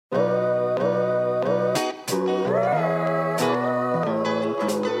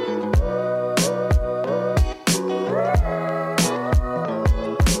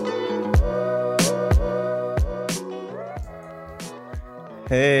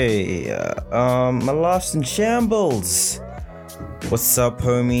Okay, my life's in shambles. What's up,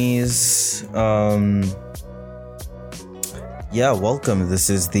 homies? Yeah, welcome. This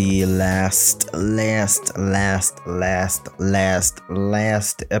is the last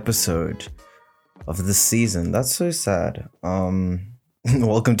episode of this season. That's so sad.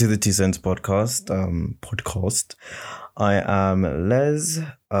 Welcome to the 2 Cents podcast. I am Les,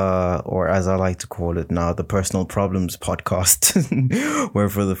 or as I like to call it now, the Personal Problems podcast, where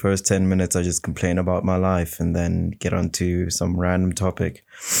for the first 10 minutes I just complain about my life and then get onto some random topic.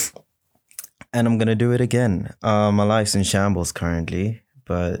 And I'm gonna do it again. My life's in shambles currently,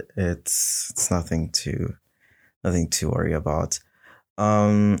 but it's nothing to worry about.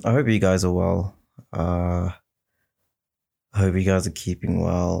 I hope you guys are well. I hope you guys are keeping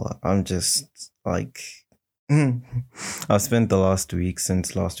well. I'm just like, I've spent the last week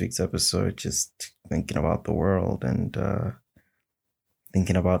since last week's episode just thinking about the world and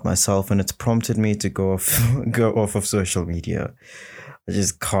thinking about myself, and it's prompted me to go off of social media. I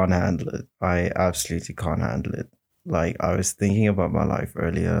just can't handle it. I absolutely can't handle it. Like, I was thinking about my life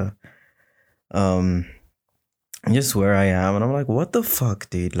earlier, just where I am, and I'm like, what the fuck,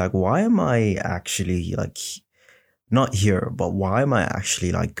 dude? Like, why am I actually like not here, but why am I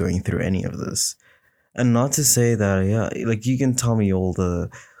actually like going through any of this? And not to say that, yeah, like you can tell me all the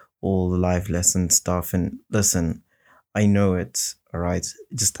life lesson stuff, and listen, I know it, all right?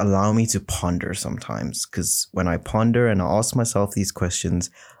 Just allow me to ponder sometimes, because when I ponder and I ask myself these questions,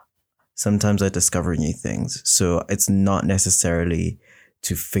 sometimes I discover new things. So it's not necessarily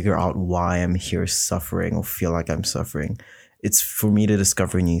to figure out why I'm here suffering or feel like I'm suffering. It's for me to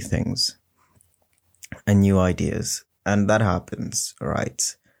discover new things and new ideas. And that happens, all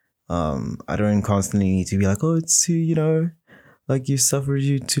right? I don't constantly need to be like, oh, it's to, like you suffered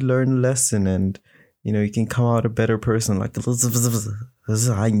you to learn a lesson and, you can come out a better person. Like,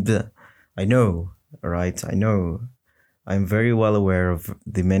 I know, all right? I know. I'm very well aware of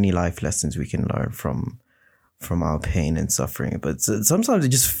the many life lessons we can learn from our pain and suffering. But sometimes it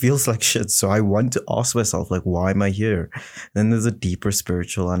just feels like shit. So I want to ask myself, like, why am I here? Then there's a deeper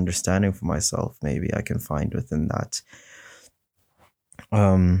spiritual understanding for myself maybe I can find within that.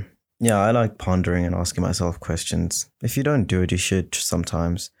 Yeah, I like pondering and asking myself questions. If you don't do it, you should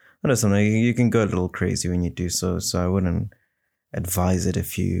sometimes. I know sometimes you can go a little crazy when you do so. So I wouldn't advise it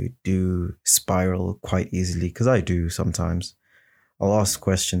if you do spiral quite easily, because I do sometimes. I'll ask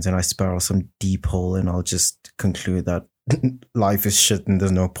questions and I spiral some deep hole and I'll just conclude that life is shit and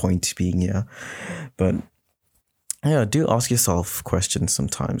there's no point being here. But yeah, do ask yourself questions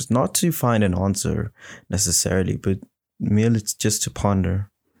sometimes. Not to find an answer necessarily, but merely just to ponder.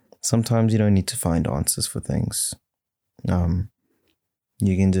 Sometimes you don't need to find answers for things.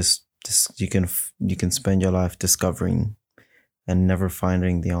 You can just you can spend your life discovering and never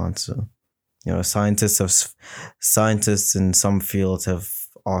finding the answer. Scientists in some fields have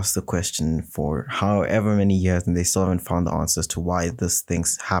asked the question for however many years and they still haven't found the answers to why this thing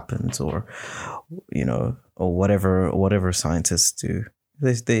happens, or or whatever scientists do.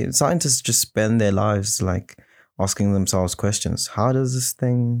 Scientists just spend their lives like asking themselves questions. How does this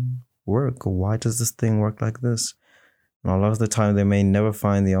thing work? Or why does this thing work like this? And a lot of the time they may never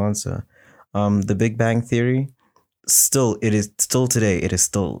find the answer. The Big Bang Theory, it is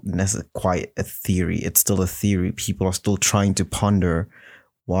still quite a theory. It's still a theory. People are still trying to ponder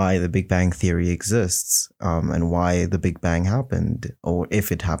why the Big Bang Theory exists, and why the Big Bang happened, or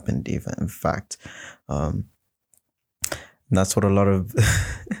if it happened even, in fact. That's what a lot of...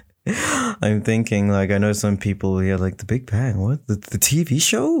 I'm thinking, like, I know some people here like, the Big Bang, what? The TV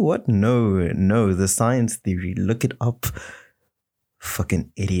show? What? No, the science theory. Look it up.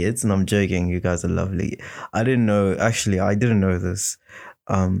 Fucking idiots. And I'm joking, you guys are lovely. I didn't know this.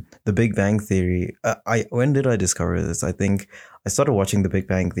 The Big Bang Theory, when did I discover this? I think I started watching the Big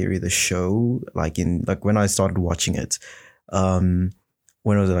Bang Theory, the show, when I started watching it. When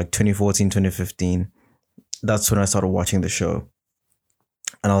was it, like 2014, 2015? That's when I started watching the show.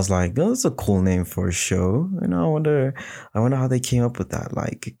 And I was like, oh, that's a cool name for a show. And I wonder how they came up with that.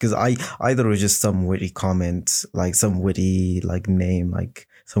 Like, because I thought it was just some witty comment, like some witty like name, like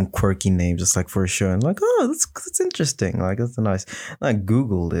some quirky name, just like for a show. And like, oh, that's interesting. Like, that's nice. And I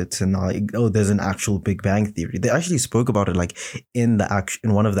Googled it and there's an actual Big Bang Theory. They actually spoke about it like in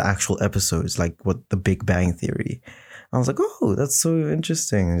one of the actual episodes, like what the Big Bang Theory. I was like, oh, that's so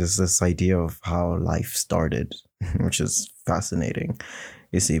interesting. Just this idea of how life started, which is fascinating.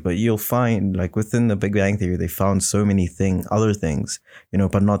 You see, but you'll find like within the Big Bang Theory, they found so many other things,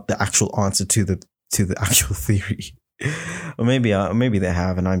 but not the actual answer to the actual theory. Or maybe they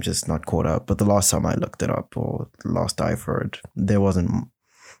have, and I'm just not caught up. But the last time I looked it up, or the last I've heard, there wasn't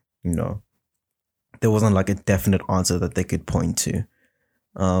you know, there wasn't like a definite answer that they could point to.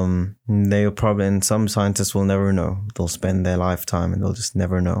 They'll probably, and some scientists will never know. They'll spend their lifetime and they'll just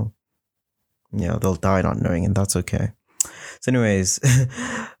never know. They'll die not knowing, and that's okay. So anyways,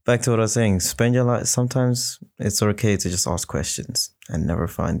 back to what I was saying. Spend your life. Sometimes it's okay to just ask questions and never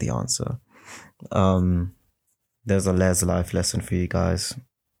find the answer. There's a life lesson for you guys.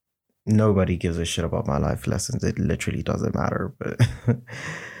 Nobody gives a shit about my life lessons. It literally doesn't matter. But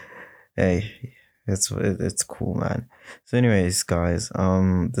hey, it's cool, man. So anyways, guys,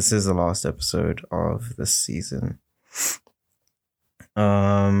 this is the last episode of this season.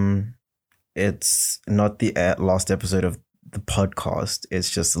 It's not the last episode of the podcast. It's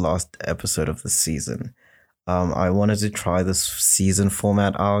just the last episode of the season. I wanted to try this season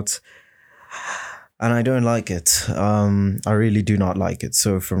format out, and I don't like it. I really do not like it.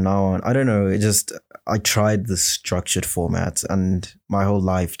 So from now on, I don't know. I tried the structured format, and my whole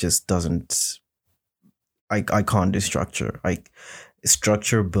life just doesn't. I can't do structure.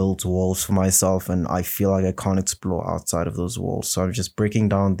 Structure builds walls for myself, and I feel like I can't explore outside of those walls. So I'm just breaking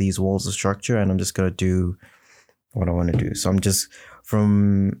down these walls of structure, and I'm just gonna do what I want to do. So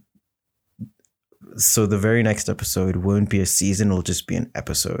so the very next episode won't be a season, it'll just be an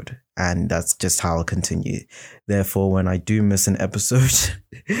episode, and that's just how I'll continue. Therefore, when I do miss an episode,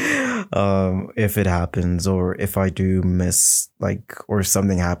 if it happens, or if I do miss, or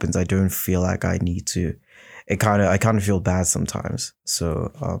something happens, I don't feel like I need to. I kind of feel bad sometimes.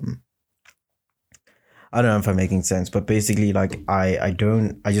 So I don't know if I'm making sense, but basically, I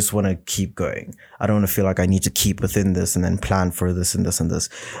just want to keep going. I don't want to feel like I need to keep within this and then plan for this and this and this.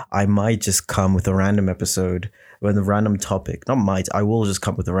 I might just come with a random episode with a random topic. I will just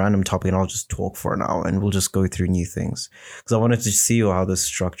come with a random topic, and I'll just talk for an hour, and we'll just go through new things. Because I wanted to see how this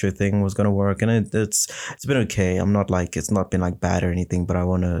structure thing was going to work. And it's been okay. It's not been bad or anything, but I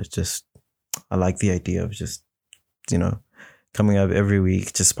like the idea of just, coming up every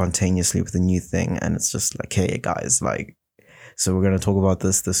week just spontaneously with a new thing. And it's just hey guys, so we're going to talk about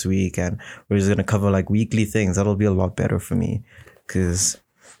this week, and we're just going to cover weekly things. That'll be a lot better for me, because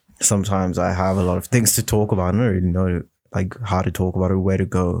sometimes I have a lot of things to talk about. I don't really know how to talk about it, where to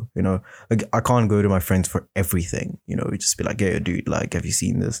go, I can't go to my friends for everything, just be hey dude, have you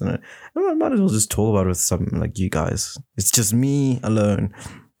seen this? And I might as well just talk about it with some you guys. It's just me alone,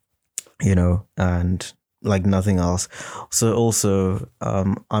 and nothing else. So also,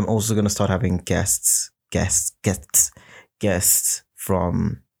 I'm also going to start having guests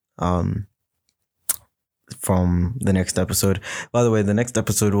from the next episode. By the way, the next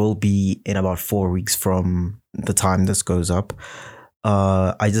episode will be in about 4 weeks from the time this goes up.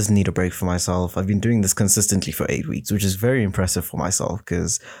 I just need a break for myself. I've been doing this consistently for 8 weeks, which is very impressive for myself,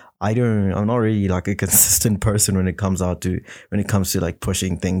 because I'm not really a consistent person when it comes to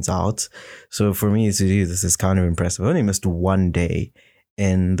pushing things out. So for me to do this is kind of impressive. I only missed one day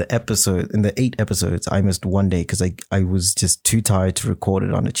in the 8 episodes. I missed one day because I was just too tired to record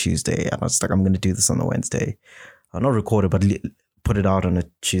it on a Tuesday. And I was I'm going to do this on a Wednesday. I'll not record it, but put it out on a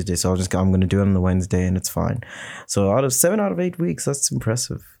Tuesday. So I'm going to do it on the Wednesday, and it's fine. So 7 out of 8 weeks, that's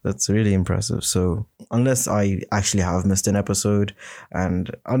impressive. That's really impressive. So unless I actually have missed an episode,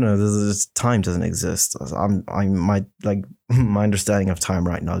 and I don't know, this time doesn't exist. My understanding of time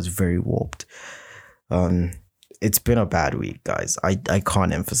right now is very warped. It's been a bad week, guys. I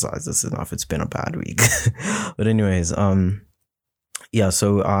can't emphasize this enough. It's been a bad week. But anyways,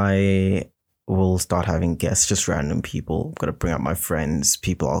 so I will start having guests, just random people. I'm gonna bring up my friends,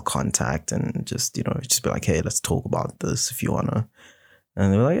 people I'll contact, and just be hey, let's talk about this if you wanna.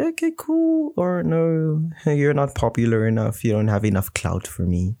 And they're okay, cool, or no, you're not popular enough, you don't have enough clout for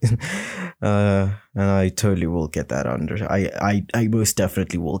me. And I totally will get that I most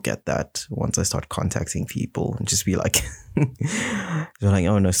definitely will get that once I start contacting people, and just be they're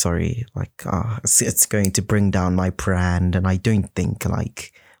oh no, sorry, it's going to bring down my brand, and I don't think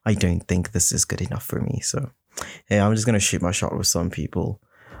this is good enough for me. So hey, I'm just gonna shoot my shot with some people.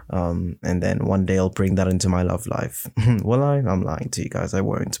 And then one day I'll bring that into my love life. Well, I'm lying to you guys. I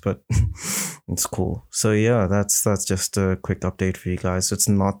won't, but it's cool. So yeah, that's just a quick update for you guys. So it's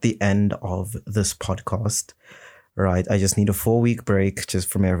not the end of this podcast, right? I just need a 4-week break just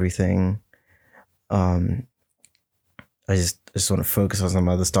from everything. I just want to focus on some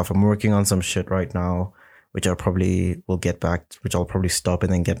other stuff. I'm working on some shit right now, which I'll probably stop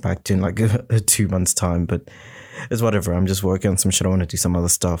and then get back to in a 2 months time, but it's whatever. I'm just working on some shit. I want to do some other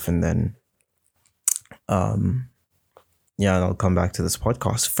stuff, and then and I'll come back to this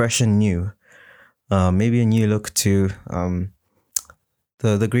podcast fresh and new. Maybe a new look too.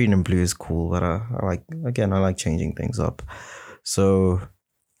 The green and blue is cool, but I like changing things up. So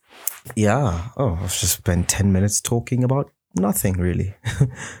Yeah. Oh, I've just spent 10 minutes talking about nothing really.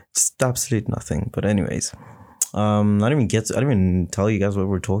 Just absolute nothing. But anyways, I didn't even tell you guys what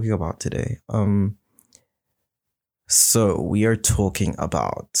we're talking about today. So we are talking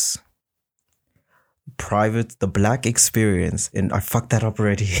about the black experience, and I fucked that up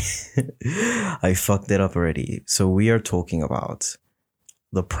already. I fucked that up already. So we are talking about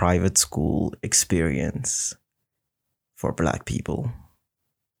the private school experience for black people.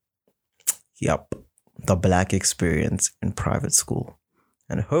 Yep, the black experience in private school.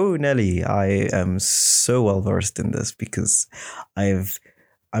 And ho Nelly, I am so well versed in this because I'm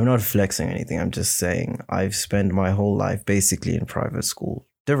not flexing anything. I'm just saying I've spent my whole life basically in private school,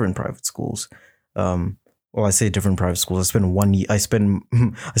 different private schools. Well, I say different private schools. I spent 1 year. I spent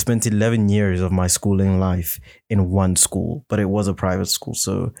 11 years of my schooling life in one school, but it was a private school.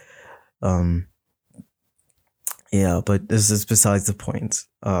 So, yeah. But this is besides the point.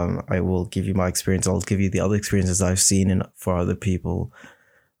 I will give you my experience. I'll give you the other experiences I've seen for other people.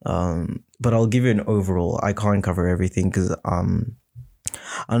 But I'll give you an overall. I can't cover everything because I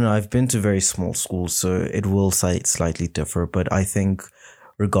don't know. I've been to very small schools, so it will slightly differ. But I think,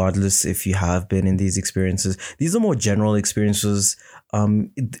 regardless if you have been in these experiences, these are more general experiences.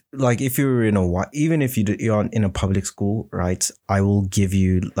 Like if you're even if you're in a public school, right? I will give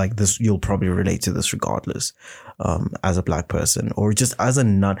you like this. You'll probably relate to this regardless. As a black person or just as a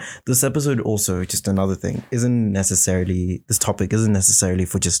non. This episode also, just another thing, this topic isn't necessarily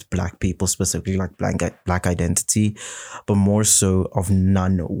for just black people specifically, like black identity, but more so of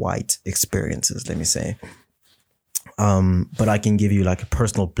non-white experiences, let me say. But I can give you like a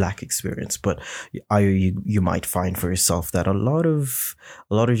personal black experience, but you might find for yourself that a lot of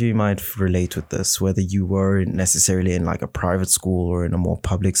you might relate with this, whether you were necessarily in like a private school or in a more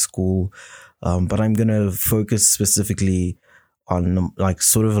public school. But I'm going to focus specifically on like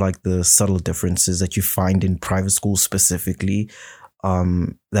sort of like the subtle differences that you find in private schools specifically,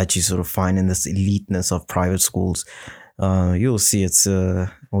 that you sort of find in this eliteness of private schools. You'll see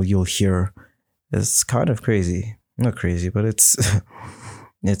or you'll hear it's kind of crazy. Not crazy, but it's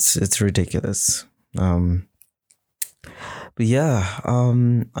it's ridiculous. But yeah,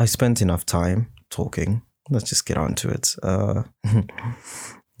 I spent enough time talking. Let's just get on to it.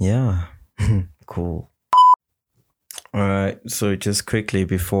 Yeah. Cool. All right. So just quickly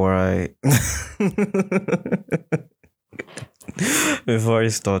before I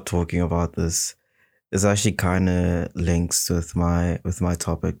start talking about this, it's actually kind of links with my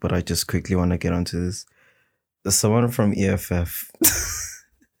topic, but I just quickly want to get onto this. There's someone from EFF.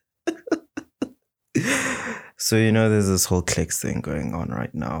 So there's this whole clicks thing going on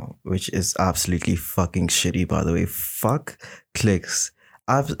right now, which is absolutely fucking shitty, by the way. Fuck clicks.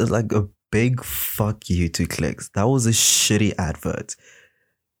 Like a big fuck you to clicks. That was a shitty advert.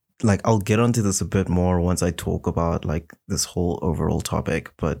 Like, I'll get onto this a bit more once I talk about like this whole overall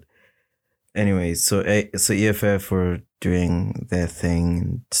topic. But anyways, so EFF were doing their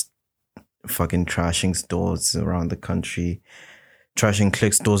thing, fucking trashing stores around the country, trashing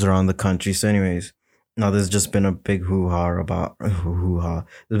click stores around the country. So anyways, now there's just been a big hoo-ha.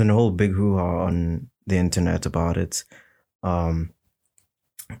 There's been a whole big hoo-ha on the internet about it.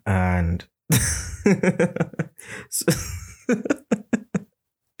 And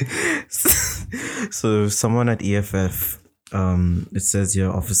so someone at EFF, it says here,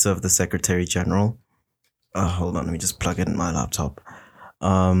 Officer of the Secretary General. Hold on, let me just plug it in my laptop.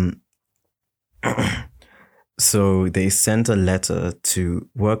 So they sent a letter to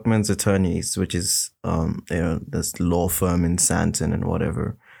Workmen's Attorneys, which is this law firm in Sandton and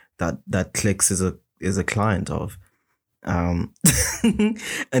whatever that Clicks is a client of. And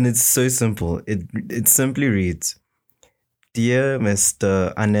it's so simple. It simply reads, "Dear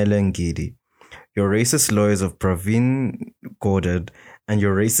Mr. Anele Ngidi, your racist lawyers of Praveen Gordon and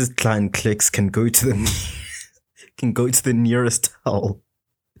your racist client Clicks can go to the nearest hell."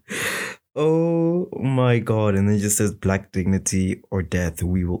 Oh my god. And then it just says, "Black dignity or death,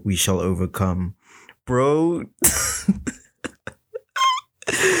 we shall overcome." Bro,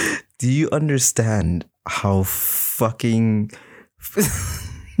 do you understand how fucking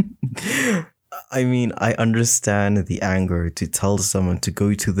I mean, I understand the anger to tell someone to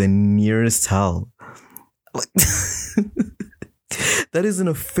go to the nearest hell. Like, that is an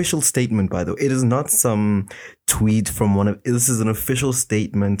official statement, by the way. It is not some tweet from this is an official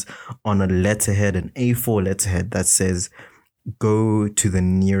statement on a letterhead, an A4 letterhead that says, "Go to the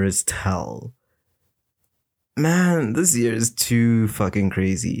nearest hell." Man, this year is too fucking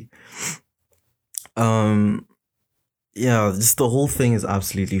crazy. Yeah, just the whole thing is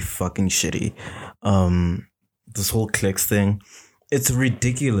absolutely fucking shitty. This whole clicks thing. It's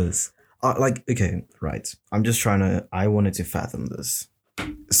ridiculous. Like, okay, right. I wanted to fathom this.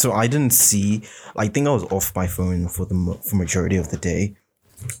 So I didn't see, I think I was off my phone for for majority of the day.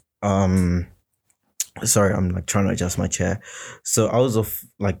 Sorry, I'm like trying to adjust my chair. So I was off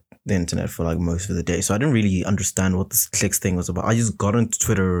like the internet for like most of the day. So I didn't really understand what this clicks thing was about. I just got onto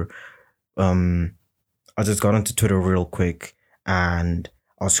Twitter. I just got onto Twitter real quick and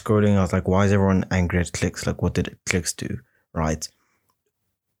I was scrolling. I was like, why is everyone angry at clicks? Like, what did clicks do? Right.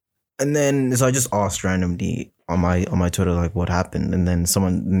 And then so I just asked randomly on my Twitter like what happened, and then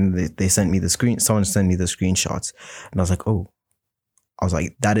they sent me the someone sent me the screenshots, and I was like, oh, I was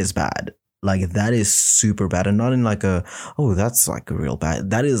like, that is bad. Like, that is super bad, and not in like oh, that's like a real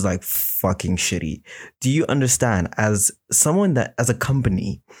bad. That is like fucking shitty. Do you understand? As someone that, as a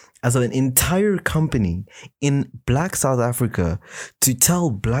company, as an entire company in Black South Africa, to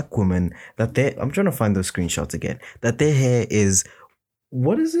tell Black women that I'm trying to find those screenshots again, that their hair is,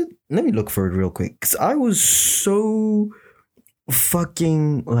 what is it? Let me look for it real quick. Because I was so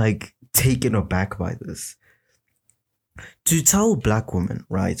fucking like taken aback by this. To tell Black women,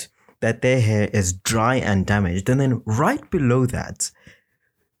 right, that their hair is dry and damaged, and then right below that,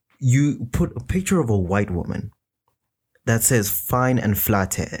 you put a picture of a white woman that says fine and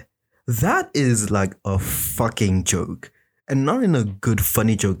flat hair. That is like a fucking joke. And not in a good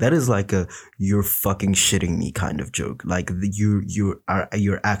funny joke. That is like a you're fucking shitting me kind of joke. Like you're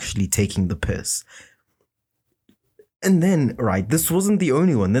actually taking the piss. And then, right, this wasn't the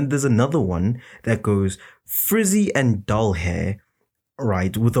only one. Then there's another one that goes frizzy and dull hair,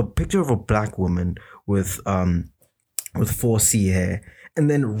 right, with a picture of a Black woman with 4C hair. And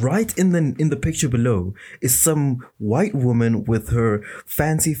then right in the picture below is some white woman with her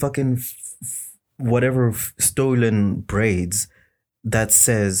fancy fucking whatever stolen braids that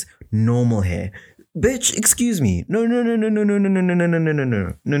says normal hair. Bitch, excuse me. No.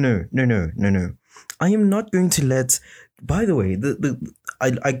 I am not going to let. By the way,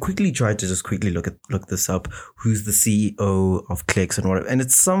 I quickly tried to just quickly look this up. Who's the CEO of Clicks and whatever, and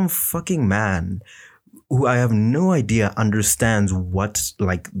it's some fucking man who I have no idea understands what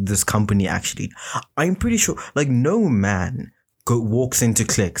like this company actually. I'm pretty sure like no man walks into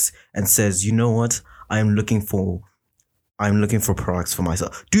Clicks and says, you know what, I'm looking for products for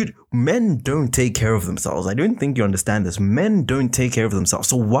myself. Dude, men don't take care of themselves. I don't think you understand this. Men don't take care of themselves.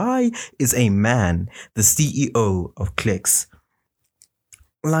 So why is a man the CEO of Clicks?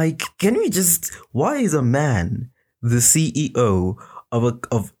 Like, why is a man the CEO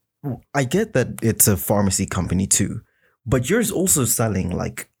of I get that it's a pharmacy company too, but you're also selling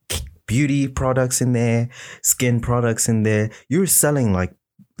like beauty products in there, skin products in there. You're selling like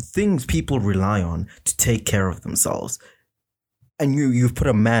things people rely on to take care of themselves. And you've put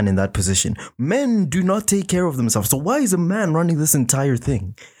a man in that position. Men do not take care of themselves. So why is a man running this entire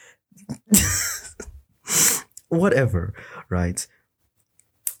thing? Whatever, right?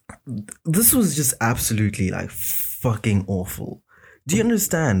 This was just absolutely like fucking awful. Do you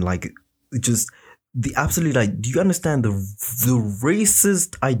understand? Like, just the absolute, like, do you understand the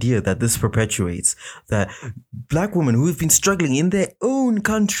racist idea that this perpetuates? That Black women who have been struggling in their own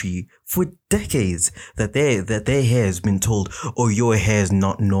country for decades, that their hair has been told, oh, your hair is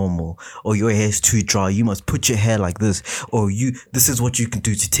not normal, or your hair is too dry, you must put your hair like this, or this is what you can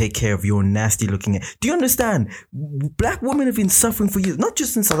do to take care of your nasty looking hair. Do you understand? Black women have been suffering for years, not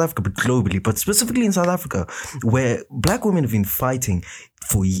just in South Africa, but globally, but specifically in South Africa, where Black women have been fighting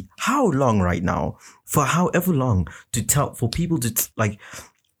for how long right now? For however long for people to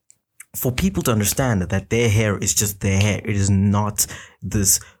understand that their hair is just their hair. It is not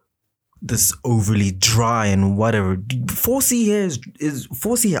this overly dry and whatever. 4C hair is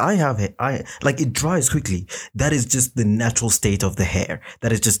 4C hair. I have hair. It dries quickly. That is just the natural state of the hair.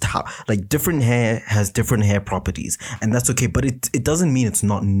 That is just how, like, different hair has different hair properties, and that's okay. But it doesn't mean it's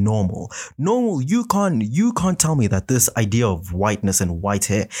not normal. Normal. You can't tell me that this idea of whiteness and white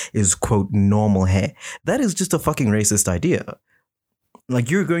hair is quote normal hair. That is just a fucking racist idea. Like,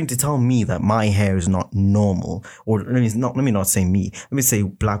 you're going to tell me that my hair is not normal, or let me not say me. Let me say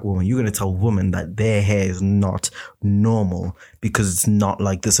Black woman. You're going to tell women that their hair is not normal because it's not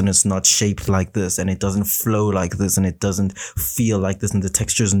like this and it's not shaped like this and it doesn't flow like this and it doesn't feel like this and the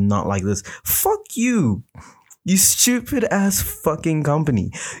texture is not like this. Fuck you. You stupid ass fucking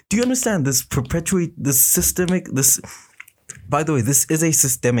company. Do you understand this by the way, this is a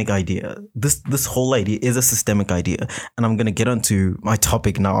systemic idea. This whole idea is a systemic idea. And I'm going to get onto my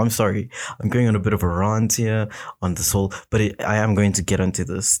topic now. I'm sorry. I'm going on a bit of a rant here on this whole, but I am going to get onto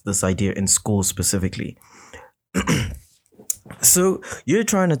this idea in school specifically. So you're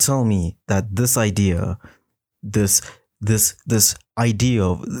trying to tell me that this idea, this this idea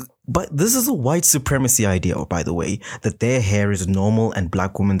of, but this is a white supremacy idea, by the way, that their hair is normal and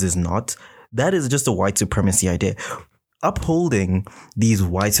black women's is not. That is just a white supremacy idea. Upholding these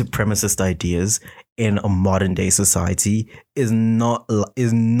white supremacist ideas in a modern day society is not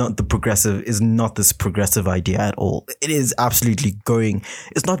this progressive idea at all. It is absolutely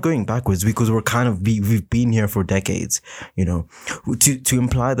it's not going backwards, because we've been here for decades. To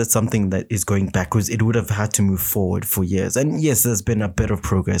imply that something that is going backwards, it would have had to move forward for years. And yes, there's been a bit of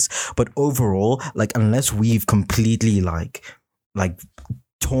progress, but overall, like, unless we've completely like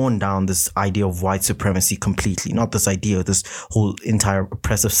torn down this idea of white supremacy completely, not this idea, this whole entire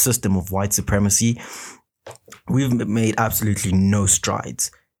oppressive system of white supremacy, we've made absolutely no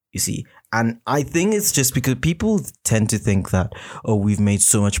strides, you see. And I think it's just because people tend to think that, oh, we've made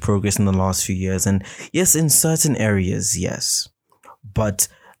so much progress in the last few years. And yes, in certain areas, yes. But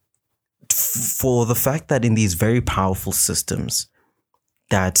for the fact that in these very powerful systems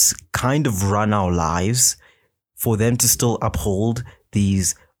that kind of run our lives, for them to still uphold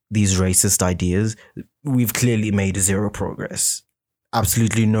these racist ideas, we've clearly made zero progress.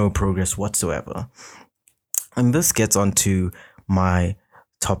 Absolutely no progress whatsoever. And this gets onto my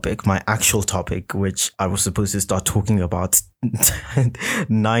actual topic, which I was supposed to start talking about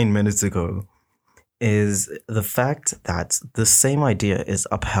 9 minutes ago, is the fact that the same idea is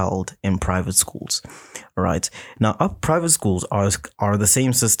upheld in private schools. All right. Now, private schools are the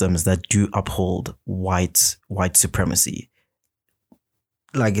same systems that do uphold white supremacy.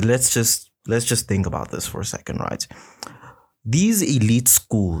 Like, let's just think about this for a second, right? These elite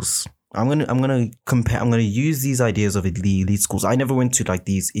schools, I'm gonna use these ideas of the elite schools. I never went to like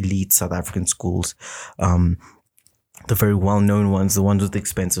these elite South African schools, the very well-known ones, the ones with the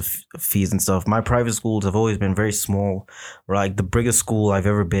expensive fees and stuff. My private schools have always been very small. Right, the biggest school I've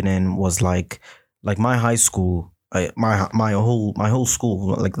ever been in was like my high school. My whole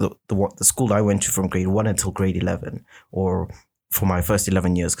school, like the school I went to from grade 1 until grade 11, or for my first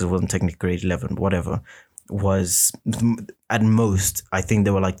 11 years, because it wasn't technically grade 11, whatever, was at most, I think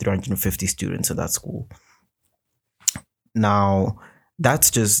there were like 350 students at that school. Now,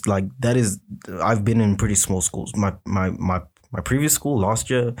 that's just like, I've been in pretty small schools. My previous school last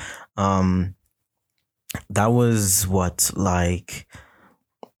year, that was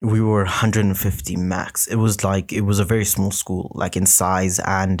we were 150 max. It was a very small school, like in size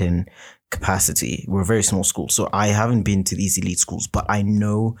and in capacity. We're a very small school. So I haven't been to these elite schools, but I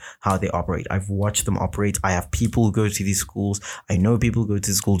know how they operate. I've watched them operate. I have people who go to these schools. I know people who go to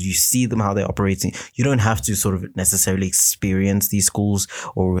the schools. You see them, how they operate. You don't have to sort of necessarily experience these schools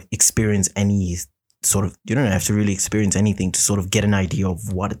or experience any sort of, you don't have to really experience anything to sort of get an idea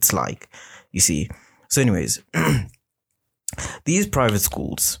of what it's like, you see. So anyways, these private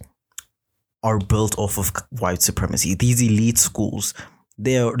schools are built off of white supremacy. These elite schools,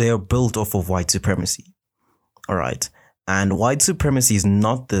 they are built off of white supremacy. All right. And white supremacy is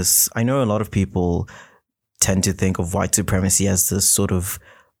not this. I know a lot of people tend to think of white supremacy as this sort of,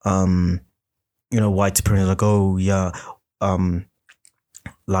 white supremacy, like, oh, yeah,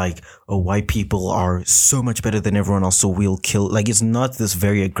 white people are so much better than everyone else, so we'll kill. Like, it's not this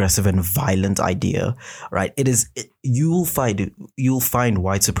very aggressive and violent idea, right? You'll find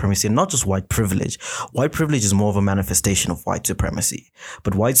white supremacy, and not just white privilege. White privilege is more of a manifestation of white supremacy,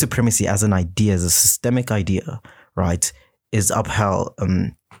 but white supremacy as an idea, as a systemic idea, right, is upheld.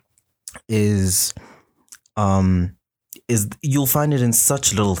 You'll find it in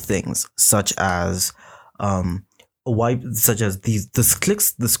such little things, such as this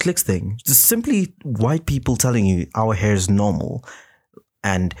clicks thing, just simply white people telling you our hair is normal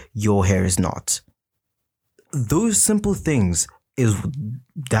and your hair is not. Those simple things,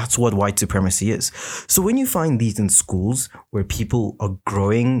 that's what white supremacy is. So when you find these in schools where people are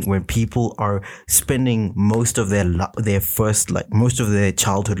growing, where people are spending most of their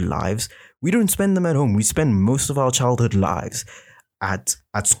childhood lives, we don't spend them at home. We spend most of our childhood lives at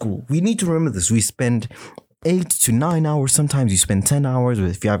school. We need to remember this. We spend 8 to 9 hours. Sometimes you spend 10 hours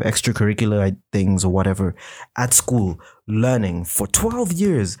if you have extracurricular things or whatever at school learning for 12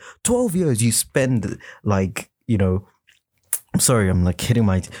 years. 12 years you spend I'm sorry, I'm like hitting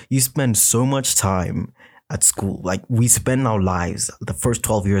you spend so much time at school. Like, we spend our lives, the first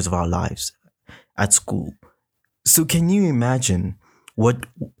 12 years of our lives at school. So can you imagine what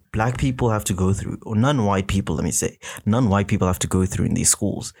black people have to go through, or non-white people, non-white people have to go through in these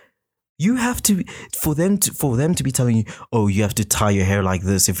schools? You have to, for them to be telling you, oh, you have to tie your hair like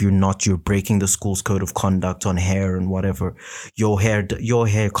this. If you're not, you're breaking the school's code of conduct on hair and whatever. Your hair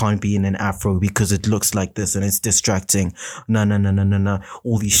can't be in an afro because it looks like this and it's distracting. No.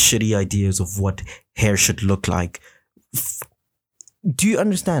 All these shitty ideas of what hair should look like. do you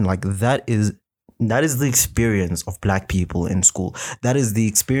understand? Like that is the experience of black people in school. That is the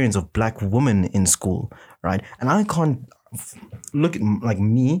experience of black women in school, right? And I can't look at like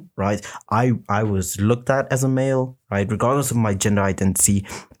me, right? I was looked at as a male, right? Regardless of my gender identity,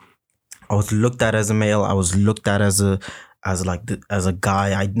 I was looked at as a male. I was looked at as a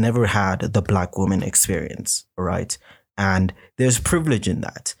guy. I never had the black woman experience, right? And there's privilege in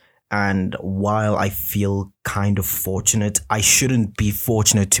that. And while I feel kind of fortunate, I shouldn't be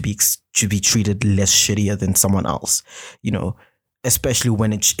fortunate to be treated less shittier than someone else, you know, especially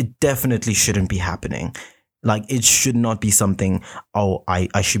when it definitely shouldn't be happening. Like it should not be something, oh,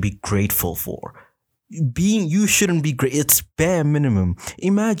 I should be grateful for. You shouldn't be great. It's bare minimum.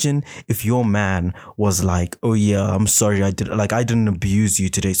 Imagine if your man was like, oh yeah, I'm sorry, I didn't abuse you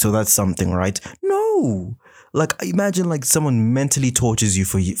today, so that's something, right? No. Like imagine like someone mentally tortures you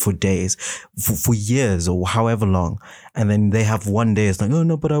for days, for years or however long, and then they have one day it's like, oh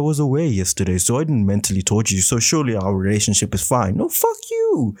no, but I was away yesterday, so I didn't mentally torture you, so surely our relationship is fine. No, fuck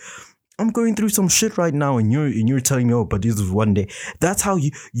you. I'm going through some shit right now, and you're telling me, oh, but this was one day. That's how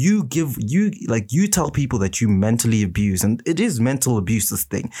you tell people that you mentally abuse, and it is mental abuse.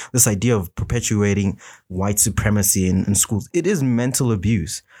 This idea of perpetuating white supremacy in schools, it is mental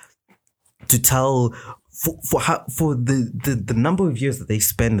abuse. To tell for the number of years that they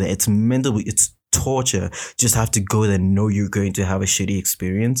spend there, it's mental, it's torture. Just have to go there, know you're going to have a shitty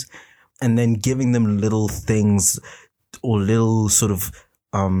experience, and then giving them little things or little sort of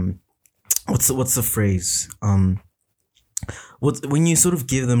what's the phrase? When you sort of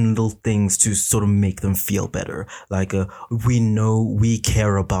give them little things to sort of make them feel better, like we know we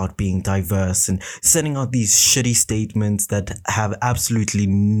care about being diverse, and sending out these shitty statements that have absolutely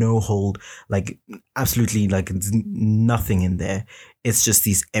no hold, like absolutely like nothing in there. It's just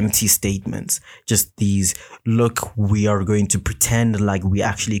these empty statements, just these, look, we are going to pretend like we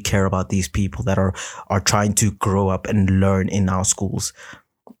actually care about these people that are trying to grow up and learn in our schools.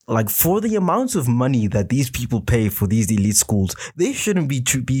 Like, for the amounts of money that these people pay for these elite schools, they shouldn't be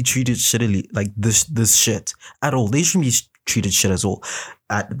treated shittily like this shit at all. They shouldn't be treated shit as all.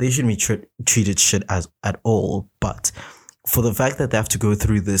 They shouldn't be treated shit as at all. But for the fact that they have to go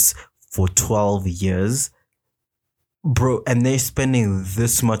through this for 12 years, bro, and they're spending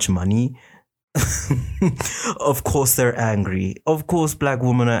this much money, of course they're angry. Of course black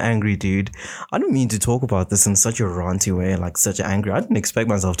women are angry, dude. I don't mean to talk about this in such a ranty way, like such angry. I didn't expect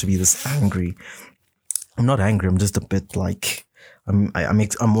myself to be this angry. I'm not angry. I'm just a bit like I'm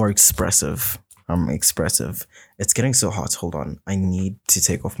more expressive. I'm expressive. It's getting so hot. Hold on. I need to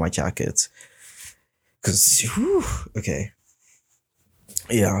take off my jacket. Okay.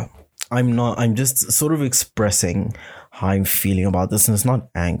 Yeah. I'm just sort of expressing how I'm feeling about this, and it's not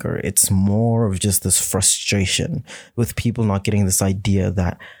anger. It's more of just this frustration with people not getting this idea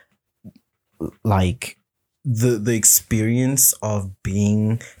that, like, the experience of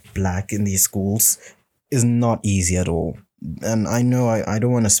being black in these schools is not easy at all. And I know I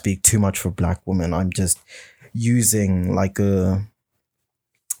don't want to speak too much for black women. I'm just using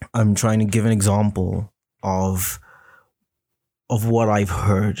I'm trying to give an example of what I've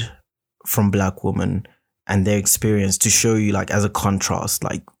heard from black women and their experience, to show you, like, as a contrast,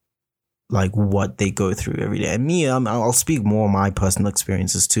 like what they go through every day. And me, I'll speak more of my personal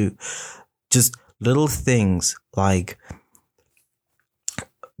experiences too. Just little things like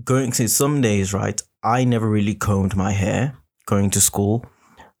going to some days, right? I never really combed my hair going to school.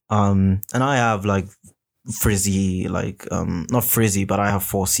 And I have like frizzy, like, not frizzy, but I have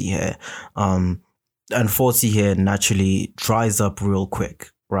 4C hair. And 4C hair naturally dries up real quick.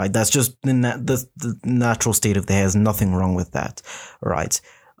 Right, that's just the natural state of the hair. There's nothing wrong with that, right?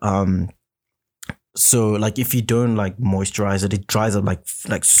 So like if you don't like moisturize it, it dries up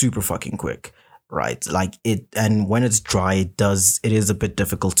like super fucking quick, right? Like it, and when it's dry, it is a bit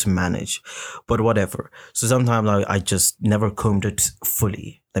difficult to manage, but whatever. So sometimes I just never combed it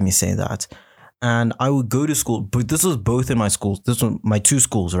fully. Let me say that. And I would go to school, but this was both in my schools. This was my two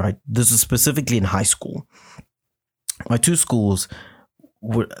schools, right? This is specifically in high school. My two schools.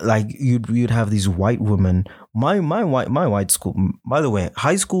 Like you'd have these white women. My white school, by the way,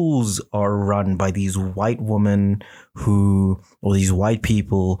 high schools are run by these white women or these white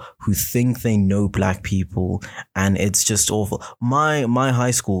people who think they know black people, and it's just awful. My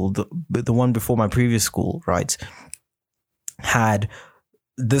high school, the one before my previous school, right, had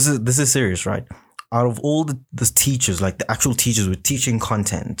this is serious, right? Out of all the teachers, like the actual teachers were teaching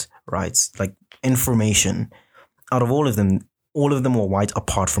content, right, like information, out of all of them, all of them were white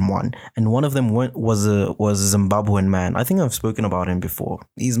apart from one, and one of them was a Zimbabwean man. I think I've spoken about him before.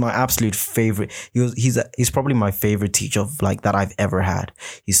 He's my absolute favorite. He's probably my favorite teacher of like that I've ever had.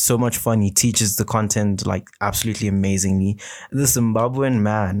 He's so much fun. He teaches the content like absolutely amazingly. The Zimbabwean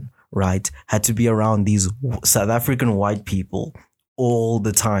man, right, had to be around these South African white people all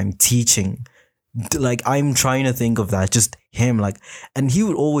the time teaching. Like, I'm trying to think of that, just him, like, and he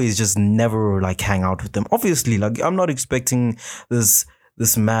would always just never like hang out with them. Obviously, like, I'm not expecting this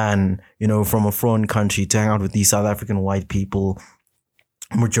man, you know, from a foreign country to hang out with these South African white people.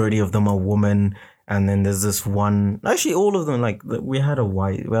 Majority of them are women, and then there's this one, actually all of them, like, we had a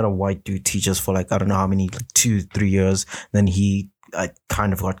white dude teach us for like, I don't know how many, like 2-3 years. Then he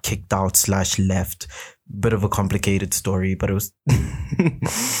kind of got kicked out / left. Bit of a complicated story, but it was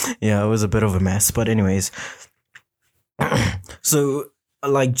yeah, it was a bit of a mess. But anyways, so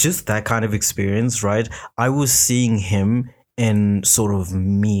like just that kind of experience, right? I was seeing him in sort of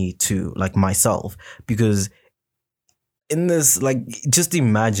me too, like myself, because in this, like, just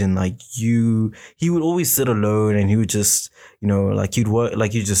imagine, like, he would always sit alone and he would just, you know, like, you'd work,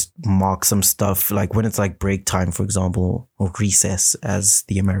 like, you just mark some stuff, like when it's like break time, for example, or recess as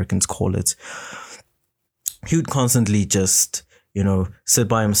the Americans call it. He would constantly just, you know, sit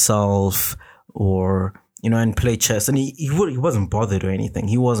by himself or, you know, and play chess. And he wasn't bothered or anything.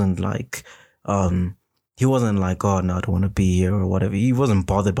 He wasn't like, oh, no, I don't want to be here or whatever. He wasn't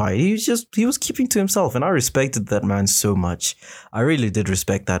bothered by it. He was keeping to himself. And I respected that man so much. I really did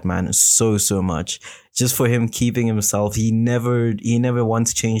respect that man so much. Just for him keeping himself. He never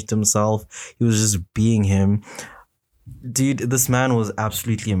once changed himself. He was just being him. Dude, this man was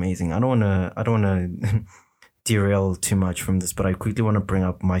absolutely amazing. I don't want to derail too much from this, but I quickly want to bring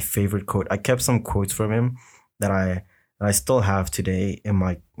up my favorite quote. I kept some quotes from him that I still have today in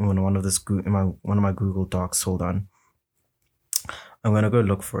one of my Google Docs. Hold on, I'm gonna go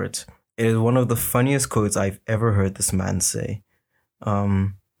look for it. It is one of the funniest quotes I've ever heard this man say.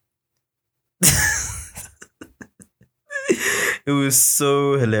 It was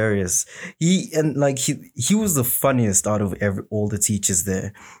so hilarious. He was the funniest out of all the teachers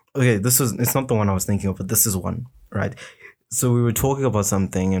there. Okay, it's not the one I was thinking of, but this is one, right? So we were talking about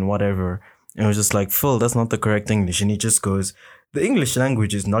something and whatever, and I was just like, Phil, that's not the correct English. And he just goes, the English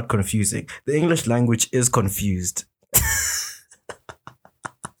language is not confusing. The English language is confused.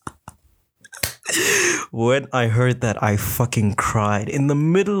 When I heard that, I fucking cried in the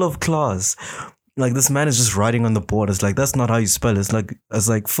middle of class. Like, this man is just writing on the board. It's like, that's not how you spell it. It's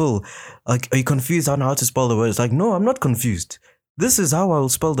like, Phil, like, are you confused on how to spell the word? It's like, no, I'm not confused. This is how I will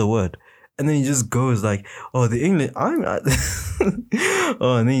spell the word. And then he just goes like, oh, the English, oh,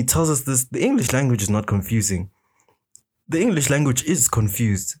 and then he tells us this, the English language is not confusing. The English language is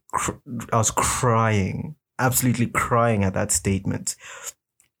confused. I was crying, absolutely crying at that statement.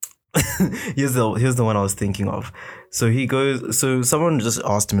 Here's the one I was thinking of. So he goes, so someone just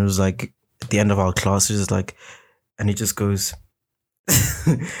asked him, it was like, at the end of our class, he was just like, and he just goes,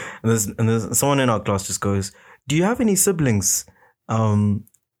 and there's someone in our class just goes, do you have any siblings?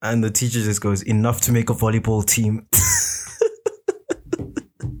 And the teacher just goes, enough to make a volleyball team.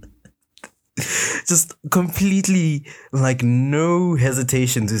 Just completely, like, no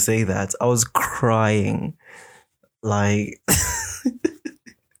hesitation to say that. I was crying. Like,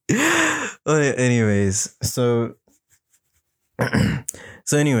 anyways, so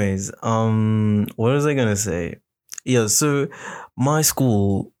anyways, what was I gonna say? Yeah, so my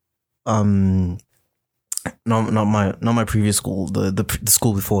school, not my previous school, the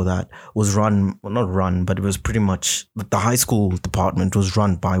school before that was run, well, not run, but it was pretty much, the high school department was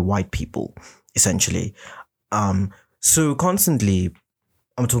run by white people, essentially. So constantly,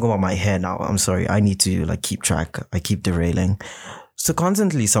 I'm talking about my hair now. I'm sorry, I need to like keep track. I keep derailing. So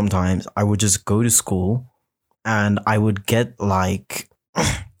constantly, sometimes I would just go to school and I would get like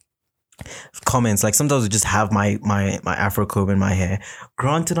comments, like sometimes I would just have my afro comb in my hair.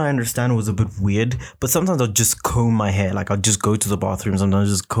 Granted, I understand it was a bit weird, but sometimes I'll just comb my hair. Like, I'll just go to the bathroom, sometimes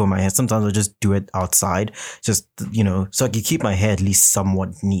I'll just comb my hair, sometimes I'll just do it outside, just, you know, so I can keep my hair at least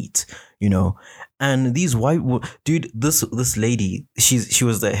somewhat neat, you know. And these dude, this lady, she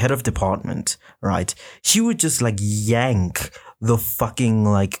was the head of department, right? She would just like yank the fucking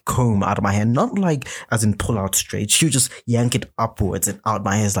like comb out of my hair, not like as in pull out straight. She would just yank it upwards and out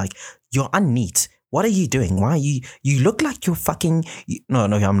my hair. It's like, you're unneat. What are you doing? Why are you look like you're fucking, no,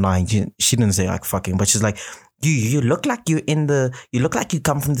 I'm lying. She didn't say like fucking, but she's like, you look like you look like you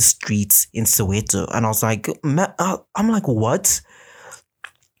come from the streets in Soweto. And I was like, I'm like, what?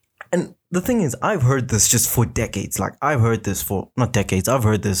 And the thing is, I've heard this just for decades. Like I've heard this for not decades. I've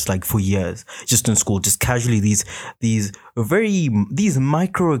heard this like for years, just in school, just casually. These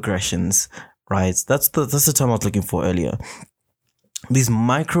microaggressions, right? That's the term I was looking for earlier. These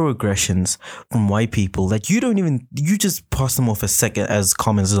microaggressions from white people that you just pass them off as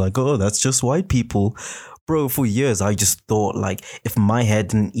comments like, oh, that's just white people. Bro, for years I just thought like if my hair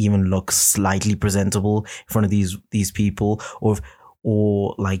didn't even look slightly presentable in front of these people,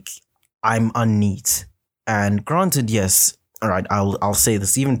 or like I'm unneat. And granted, yes, all right, I'll say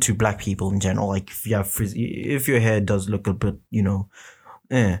this even to black people in general. Like if your hair does look a bit,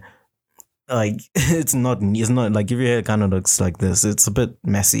 like it's not like if your hair kind of looks like this, it's a bit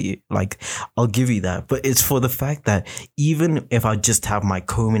messy. Like I'll give you that, but it's for the fact that even if I just have my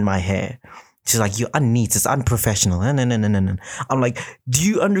comb in my hair, she's like, you're unneat, it's unprofessional. No. I'm like, do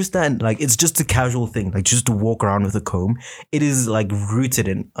you understand? Like, it's just a casual thing, like just to walk around with a comb. It is like rooted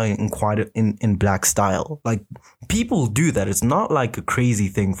in black style. Like people do that. It's not like a crazy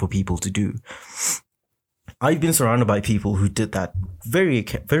thing for people to do. I've been surrounded by people who did that very,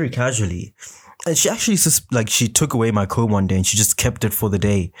 very casually. And she actually she took away my comb one day and she just kept it for the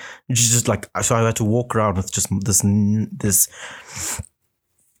day. And she's just like, so I had to walk around with just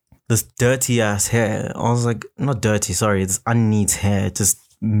this dirty ass hair. I was like, not dirty, sorry, it's unneat hair, just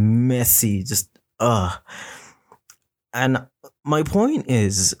messy, just And my point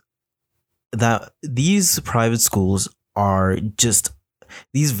is that these private schools are just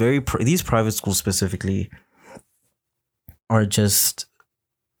these private schools specifically are just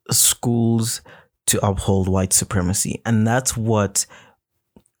schools to uphold white supremacy, and that's what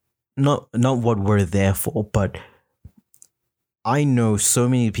not what we're there for. But I know so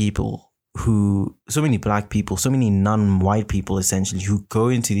many black people, so many non-white people essentially who go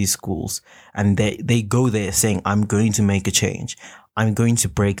into these schools and they go there saying, I'm going to make a change. I'm going to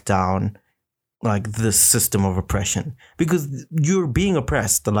break down like this system of oppression, because you're being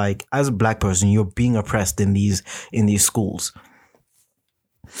oppressed. Like as a black person, you're being oppressed in these schools.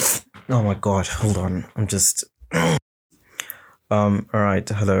 Oh my God, hold on. I'm just, all right.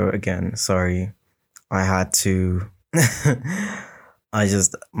 Hello again. Sorry. I had to,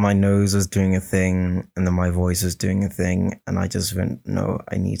 my nose was doing a thing and then my voice was doing a thing. And I just went, no,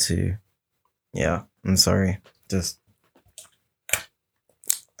 I need to, yeah, I'm sorry. Just,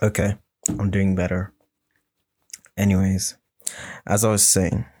 okay. I'm doing better. Anyways, as I was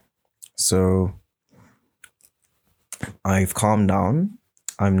saying, so I've calmed down.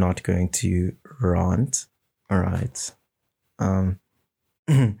 I'm not going to rant. All right.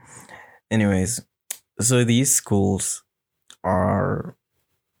 Anyways, so these private schools are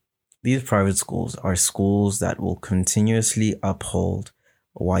schools that will continuously uphold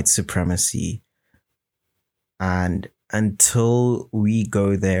white supremacy, and until we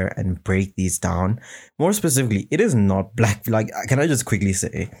go there and break these down. More specifically, it is not black. Like, can I just quickly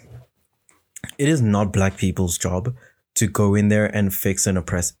say, it is not black people's job to go in there and fix a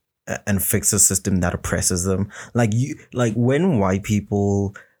system that oppresses them. Like when white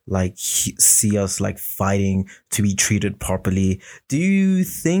people see us like fighting to be treated properly, do you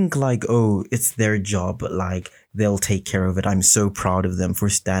think like, oh, it's their job, but like they'll take care of it? I'm so proud of them for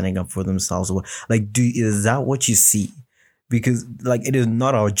standing up for themselves. Like, is that what you see? Because like it is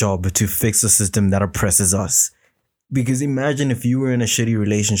not our job to fix a system that oppresses us. Because imagine if you were in a shitty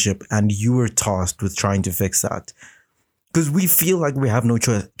relationship and you were tasked with trying to fix that. Because we feel like we have no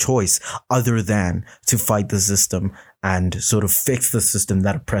choice other than to fight the system and sort of fix the system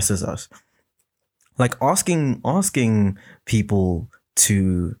that oppresses us. Like asking people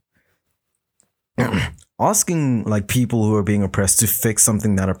to asking like people who are being oppressed to fix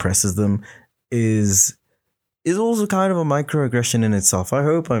something that oppresses them is also kind of a microaggression in itself. I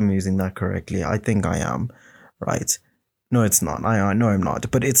hope I'm using that correctly. I think I am, right? No, it's not. I know I'm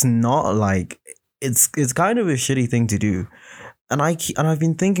not. But it's not like it's kind of a shitty thing to do. And I've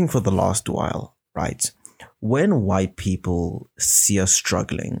been thinking for the last while, right? When white people see us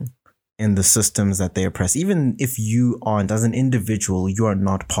struggling in the systems that they oppress, even if you aren't, as an individual, you are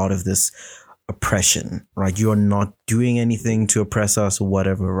not part of this oppression, right? You are not doing anything to oppress us or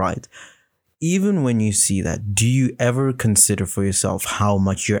whatever, right? Even when you see that, do you ever consider for yourself how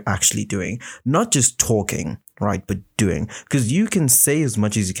much you're actually doing? Not just talking, right, but doing. Because you can say as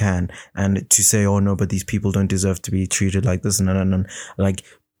much as you can and to say, oh no, but these people don't deserve to be treated like this. And like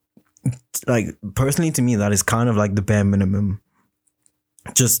personally to me, that is kind of like the bare minimum.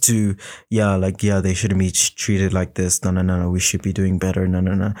 Just to, they shouldn't be treated like this. No, we should be doing better.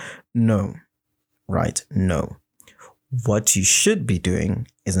 No, right? No. What you should be doing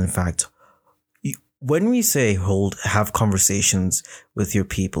is, in fact, when we say have conversations with your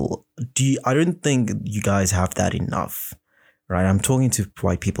people, I don't think you guys have that enough, right? I'm talking to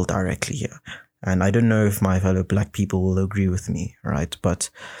white people directly here, and I don't know if my fellow black people will agree with me, right?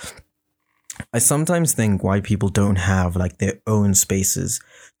 But I sometimes think white people don't have like their own spaces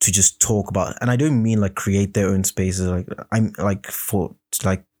to just talk about, and I don't mean like create their own spaces, like I'm like for to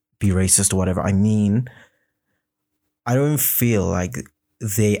like be racist or whatever. I mean, I don't feel like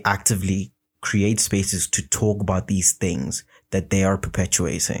they actively create spaces to talk about these things that they are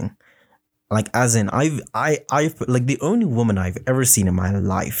perpetuating. Like, as in, I've like the only woman I've ever seen in my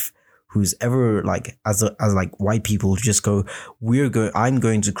life who's ever like, as like white people just go, I'm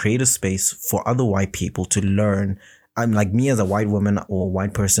going to create a space for other white people to learn. I'm like, me as a white woman or a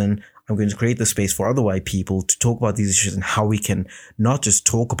white person, I'm going to create the space for other white people to talk about these issues and how we can not just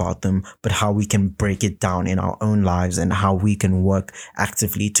talk about them, but how we can break it down in our own lives and how we can work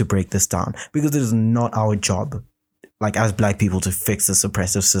actively to break this down. Because it is not our job, like as black people, to fix this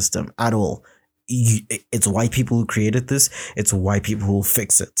oppressive system at all. It's white people who created this. It's white people who will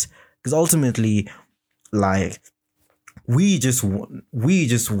fix it. Because ultimately, like,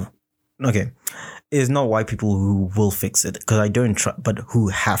 okay, it's not white people who will fix it, because I don't try, but who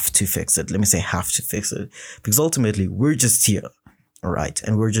have to fix it. Let me say have to fix it, because ultimately we're just here, all right,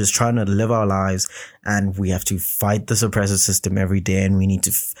 and we're just trying to live our lives, and we have to fight this oppressive system every day, and we need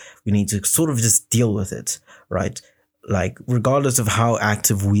to sort of just deal with it, right? Like, regardless of how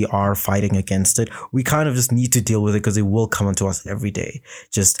active we are fighting against it, we kind of just need to deal with it, because it will come onto us every day.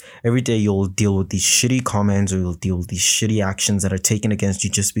 Just every day you'll deal with these shitty comments, or you'll deal with these shitty actions that are taken against you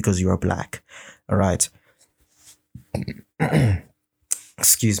just because you are black. All right.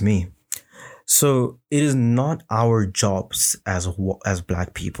 Excuse me. So it is not our jobs as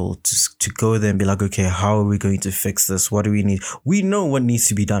black people to go there and be like, okay, how are we going to fix this? What do we need? We know what needs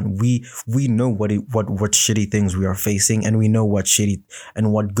to be done. We know what shitty things we are facing, and we know what shitty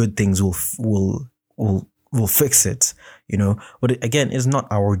and what good things will fix it. You know, but again, it's not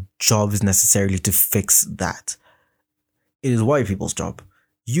our jobs necessarily to fix that. It is white people's job.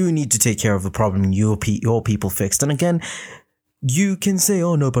 You need to take care of the problem your people fixed. And again, you can say,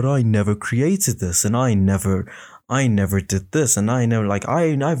 oh no, but I never created this, and I never did this, and I never, like,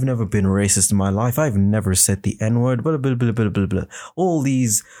 I've never been racist in my life. I've never said the N-word, blah, blah, blah, blah, blah, blah. All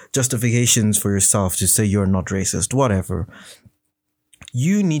these justifications for yourself to say you're not racist, whatever.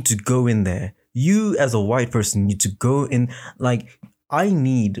 You need to go in there. You as a white person need to go in, like, I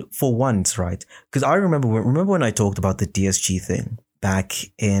need, for once, right? Because I remember when I talked about the DSG thing back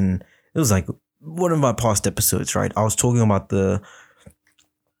in, it was like one of my past episodes, right? I was talking about the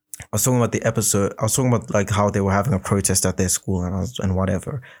episode. I was talking about like how they were having a protest at their school and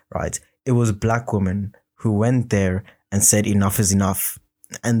whatever, right? It was a black woman who went there and said enough is enough,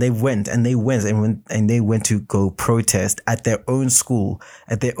 and they went to go protest at their own school,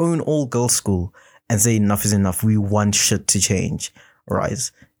 at their own all-girls school, and say enough is enough. We want shit to change,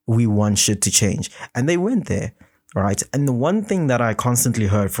 right? We want shit to change, and they went there, right? And the one thing that I constantly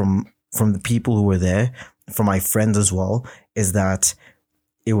heard from the people who were there, from my friends as well, is that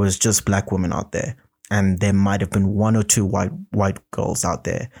it was just black women out there, and there might have been one or two white girls out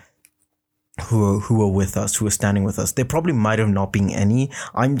there who were with us, who were standing with us. There probably might have not been any.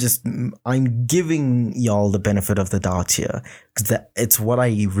 I'm giving y'all the benefit of the doubt here, because it's what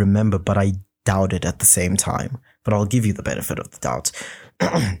I remember, but I doubt it at the same time. But I'll give you the benefit of the doubt.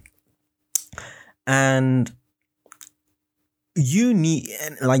 And you need,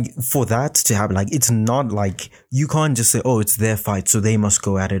 like, for that to happen, like, it's not like you can't just say, oh, it's their fight, so they must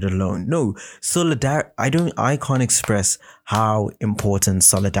go at it alone. No, I can't express how important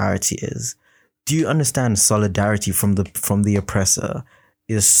solidarity is. Do you understand? Solidarity from the oppressor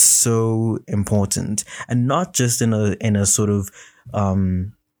is so important, and not just in a sort of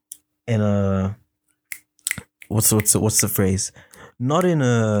in a what's the phrase? Not in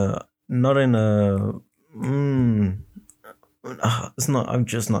a it's not, I'm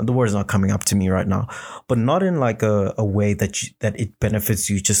just not, the word's not coming up to me right now, but not in like a way that it benefits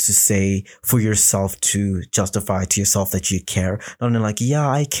you just to say for yourself, to justify to yourself that you care. Not in like, yeah,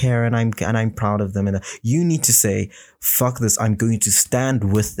 I care and I'm proud of them. And you need to say, fuck this. I'm going to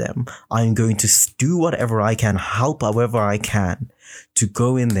stand with them. I'm going to do whatever I can, help however I can, to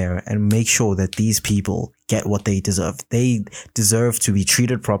go in there and make sure that these people get what they deserve. They deserve to be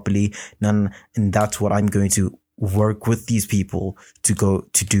treated properly. And that's what I'm going to work with these people to go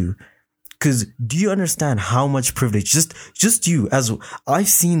to do. Because do you understand how much privilege just you, as I've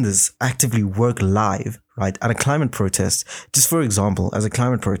seen this actively work live, right, at a climate protest. Just for example, as a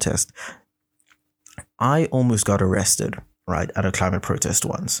climate protest, I almost got arrested, right, at a climate protest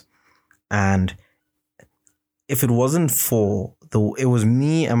once. And if it wasn't for it was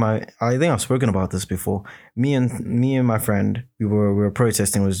me and I think I've spoken about this before. Me and my friend, we were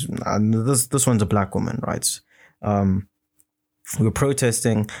protesting. This one's a black woman, right? We were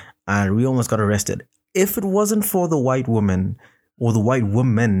protesting and we almost got arrested. If it wasn't for the white woman or the white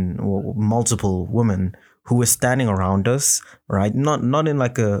women or multiple women who were standing around us, right? Not in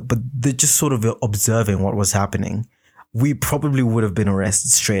like but they're just sort of observing what was happening, we probably would have been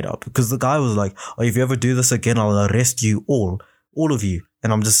arrested straight up, because the guy was like, oh, if you ever do this again, I'll arrest you all of you.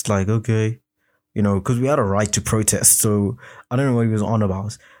 And I'm just like, okay, because we had a right to protest. So I don't know what he was on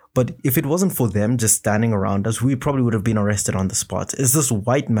about. But if it wasn't for them just standing around us, we probably would have been arrested on the spot. Is this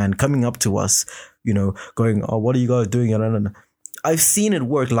white man coming up to us, going, oh, what are you guys doing? I've seen it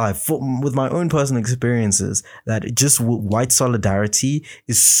work live with my own personal experiences, that just white solidarity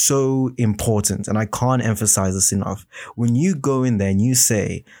is so important. And I can't emphasize this enough. When you go in there and you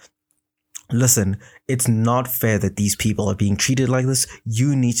say, listen, it's not fair that these people are being treated like this.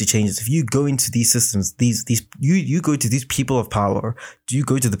 You need to change this. If you go into these systems, you go to these people of power. Do you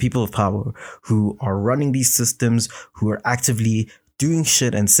go to the people of power who are running these systems, who are actively doing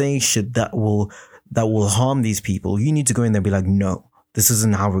shit and saying shit that will harm these people? You need to go in there and be like, no, this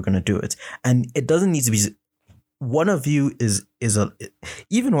isn't how we're going to do it. And it doesn't need to be one of you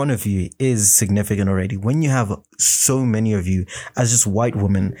even one of you is significant already. When you have so many of you as just white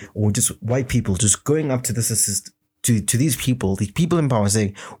women or just white people just going up to to these people in power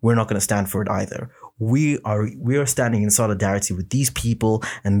saying, we're not going to stand for it either. We are standing in solidarity with these people,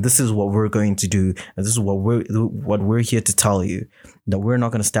 and this is what we're going to do, and this is what we're here to tell you, that we're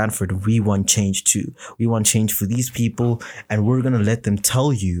not going to stand for it. We want change too. We want change for these people, and we're going to let them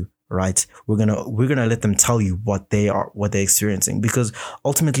tell you, right? We're going to let them tell you what they're experiencing, because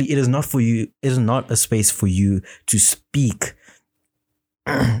ultimately it is not a space for you to speak.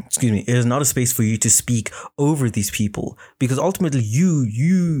 Excuse me. It is not a space for you to speak over these people, because ultimately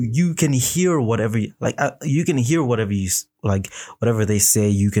you can hear whatever, you can hear whatever whatever they say.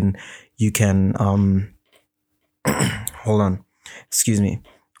 You can hold on. Excuse me.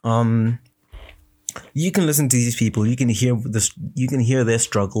 You can listen to these people. You can hear this. You can hear their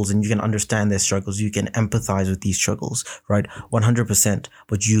struggles, and you can understand their struggles. You can empathize with these struggles, right? 100%.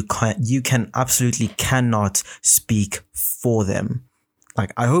 But you absolutely cannot speak for them.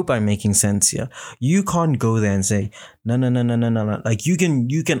 Like, I hope I'm making sense here. You can't go there and say, no. Like, you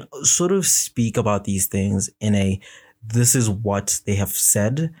can sort of speak about these things in this is what they have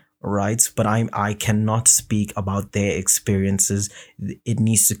said, right? But I cannot speak about their experiences. It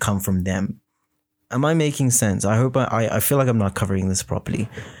needs to come from them. Am I making sense? I hope I feel like I'm not covering this properly.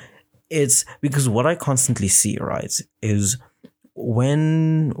 It's because what I constantly see, right, is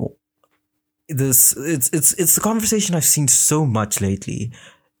when it's a conversation I've seen so much lately,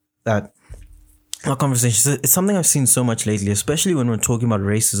 it's something I've seen so much lately, especially when we're talking about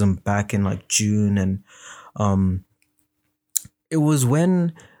racism back in like June, and it was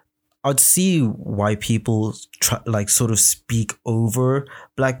when I'd see white people sort of speak over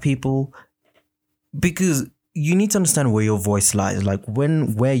black people, because you need to understand where your voice lies, like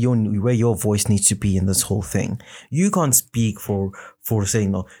where your voice needs to be in this whole thing. You can't speak for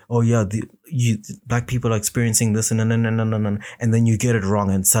saying, oh yeah, black people are experiencing this and then you get it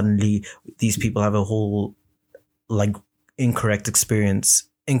wrong, and suddenly these people have a whole incorrect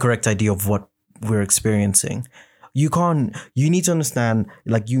idea of what we're experiencing. You need to understand,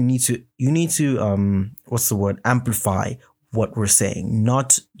 you need to what's the word, amplify what we're saying,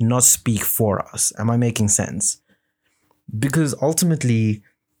 not speak for us. Am I making sense? Because ultimately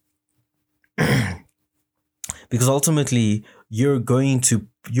you're going to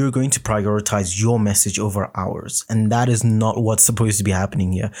prioritize your message over ours, and that is not what's supposed to be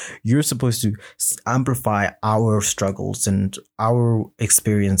happening here. You're supposed to amplify our struggles and our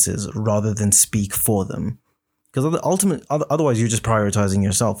experiences rather than speak for them. Because otherwise you're just prioritizing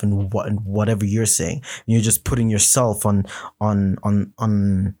yourself and whatever you're saying. You're just putting yourself on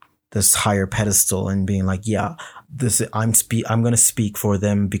this higher pedestal and being like, yeah, I'm gonna speak for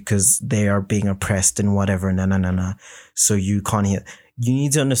them because they are being oppressed and whatever. No. So you can't hear. You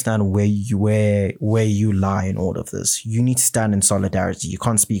need to understand where you lie in all of this. You need to stand in solidarity. You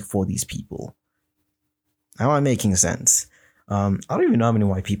can't speak for these people. Am I making sense? I don't even know how many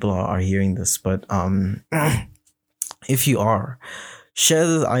white people are hearing this, but if you are, share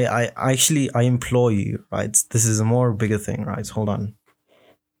this. I implore you, right? This is a more bigger thing, right? Hold on.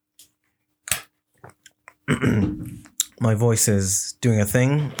 My voice is doing a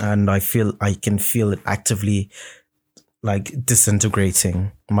thing, and I can feel it actively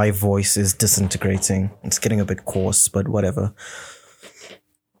disintegrating. My voice is disintegrating. It's getting a bit coarse, but whatever.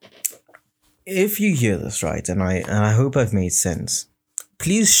 if you hear this, right, and I hope I've made sense,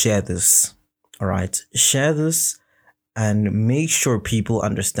 please share this. All right, share this and make sure people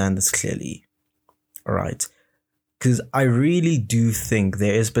understand this clearly. All right, because I really do think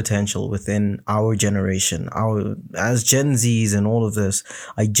there is potential within our generation, our as Gen Zs and all of this.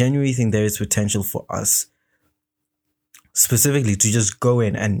 I genuinely think there is potential for us specifically to just go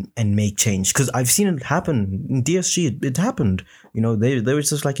in and make change, because I've seen it happen in DSG. It happened, they were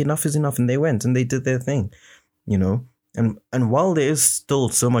just like, enough is enough, and they went and they did their thing, and while there is still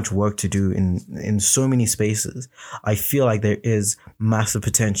so much work to do in so many spaces, I feel like there is massive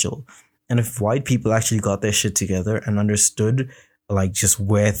potential. And if white people actually got their shit together and understood like just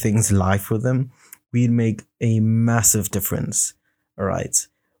where things lie for them, we'd make a massive difference. All right.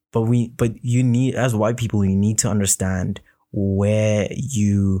 But you need, as white people, you need to understand where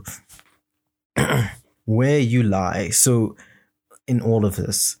you lie. So in all of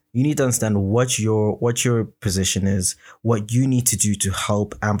this, you need to understand what your position is, what you need to do to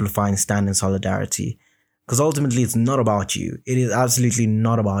help amplify and stand in solidarity. Because ultimately, it's not about you. It is absolutely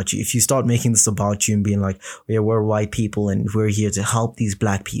not about you. If you start making this about you and being like, yeah, we're white people and we're here to help these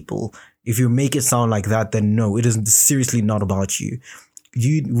black people, if you make it sound like that, then no, it is seriously not about you.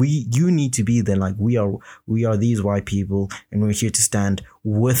 You need to be there like, we are these white people and we're here to stand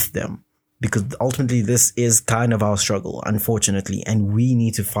with them, because ultimately this is kind of our struggle, unfortunately, and we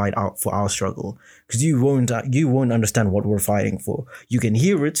need to fight out for our struggle, because you won't understand what we're fighting for. You can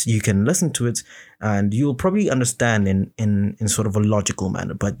hear it, you can listen to it, and you'll probably understand in sort of a logical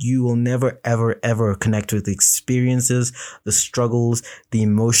manner, but you will never ever connect with the experiences, the struggles, the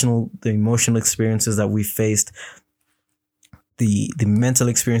emotional experiences that we faced, the mental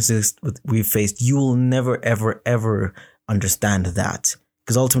experiences we've faced. You will never ever understand that,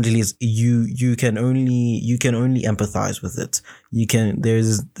 because ultimately you can only empathize with it.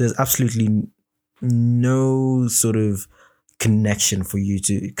 There's absolutely no sort of connection for you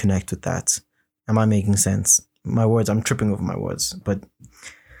to connect with that. Am I making sense? I'm tripping over my words. But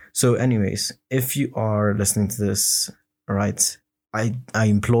so anyways, if you are listening to this, all right, I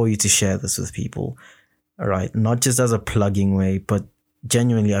implore you to share this with people. All right, not just as a plugging way, but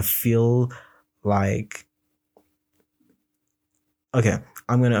genuinely, I feel like, okay,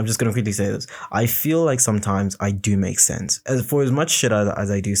 I'm just gonna quickly say this. I feel like sometimes I do make sense. As much shit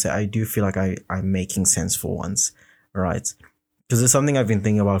as I do say, I do feel like I'm making sense for once. All right, because it's something I've been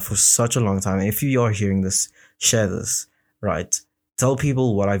thinking about for such a long time. If you are hearing this, share this. Right, tell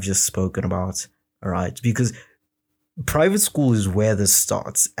people what I've just spoken about. All right, because private school is where this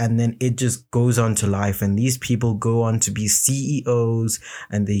starts, and then it just goes on to life, and these people go on to be CEOs,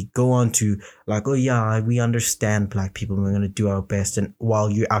 and they go on to like, oh yeah, we understand black people, we're going to do our best, and while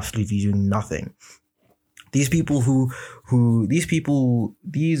you're absolutely doing nothing. These people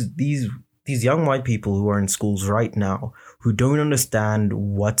these young white people who are in schools right now, who don't understand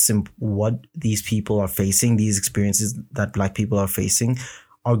what these people are facing, these experiences that black people are facing,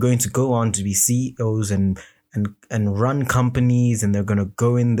 are going to go on to be CEOs and run companies, and they're going to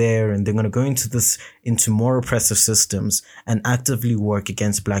go in there and they're going to go into more oppressive systems and actively work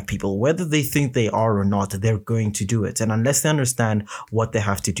against black people. Whether they think they are or not, they're going to do it. And unless they understand what they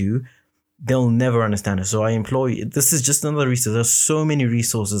have to do, they'll never understand it. So I implore you, this is just another resource. There's so many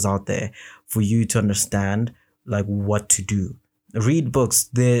resources out there for you to understand like what to do. Read books.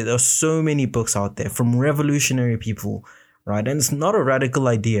 There are so many books out there from revolutionary people, right? And it's not a radical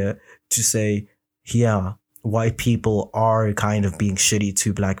idea to say, yeah, white people are kind of being shitty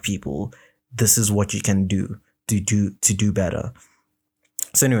to black people. This is what you can do to do better.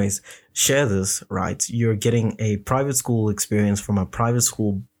 So anyways, share this, right? You're getting a private school experience from a private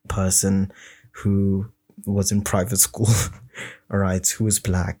school person who was in private school, all right, who is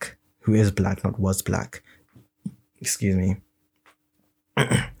black, not was black. Excuse me.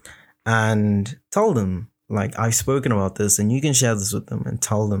 And tell them, like, I've spoken about this, and you can share this with them and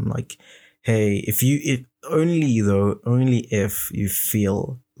tell them, like, hey, only if you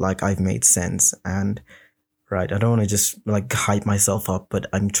feel like I've made sense. And right, I don't want to just like hype myself up, but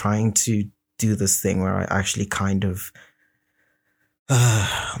I'm trying to do this thing where I actually kind of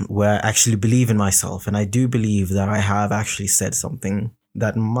where I actually believe in myself, and I do believe that I have actually said something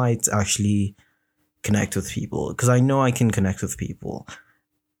that might actually connect with people, because I know I can connect with people.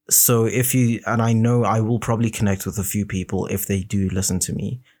 So I know I will probably connect with a few people if they do listen to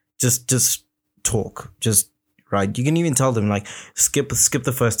me. Just talk. Right. You can even tell them like skip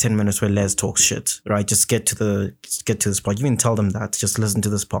the first 10 minutes where Les talks shit. Right. Just get to this part. You can tell them that. Just listen to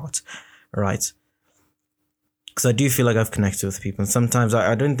this part. Right. Because I do feel like I've connected with people. And sometimes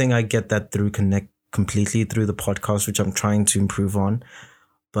I don't think I get that completely through the podcast, which I'm trying to improve on.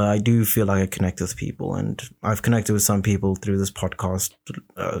 but I do feel like I connect with people, and I've connected with some people through this podcast,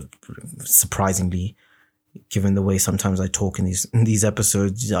 surprisingly, given the way sometimes I talk in these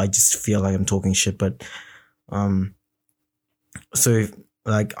episodes. I just feel like I'm talking shit, but so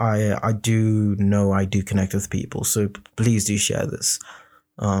like I do know I do connect with people, so please do share this.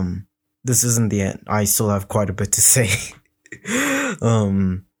 This isn't the end. I still have quite a bit to say.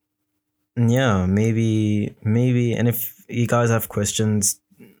 Yeah, maybe, and if you guys have questions,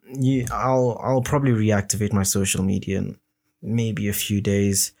 I'll probably reactivate my social media in maybe a few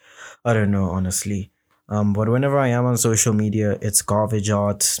days. I don't know, honestly. But whenever I am on social media, it's Garbage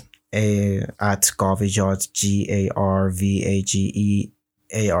Art, at Garbage Art, GARVAGEART,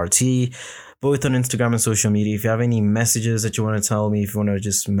 both on Instagram and social media. If you have any messages that you want to tell me, if you want to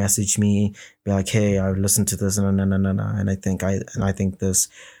just message me, be like, hey, I listened to this, and I think this,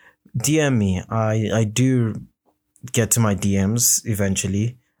 DM me. I do get to my DMs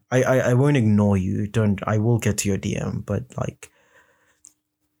eventually. I won't ignore you. I will get to your DM, but like,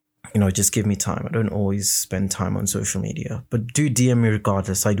 just give me time. I don't always spend time on social media, but do DM me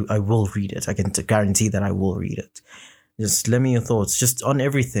regardless. I will read it. I can guarantee that I will read it. Just let me your thoughts, just on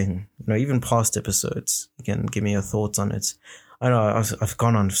everything, even past episodes. You can give me your thoughts on it. I know I've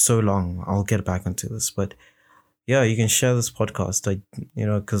gone on so long. I'll get back into this, but yeah, you can share this podcast.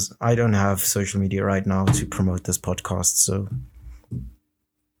 Because I don't have social media right now to promote this podcast, so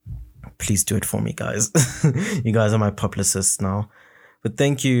please do it for me, guys. You guys are my publicists now. But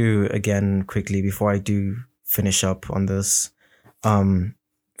thank you again, quickly, before I do finish up on this,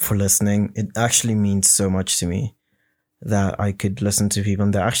 for listening. It actually means so much to me that I could listen to people,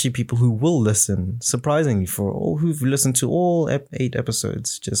 and there are actually people who will listen, surprisingly, for all who've listened to all 8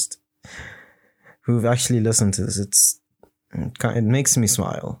 episodes, just who've actually listened to this. It makes me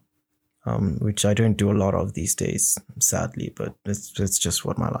smile, which I don't do a lot of these days, sadly, but it's just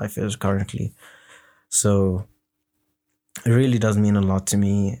what my life is currently. So it really does mean a lot to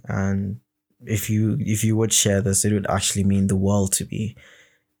me, and if you would share this, it would actually mean the world to me,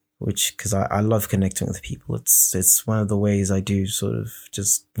 because I love connecting with people. It's one of the ways I do sort of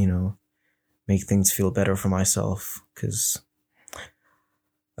just, make things feel better for myself, because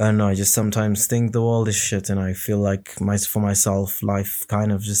I don't know, I just sometimes think the world is shit, and I feel like for myself, life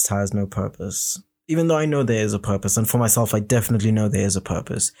kind of just has no purpose. Even though I know there is a purpose, and for myself, I definitely know there is a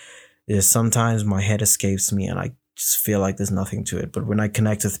purpose. There's sometimes my head escapes me, and I just feel like there's nothing to it. But when I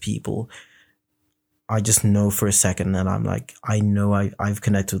connect with people, I just know for a second, and I'm like, I know I've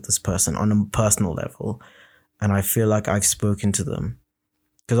connected with this person on a personal level, and I feel like I've spoken to them.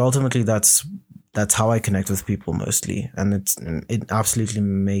 Because ultimately, that's how I connect with people mostly, and it absolutely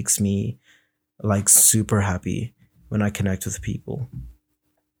makes me like super happy when I connect with people.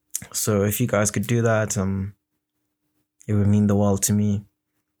 So if you guys could do that, it would mean the world to me.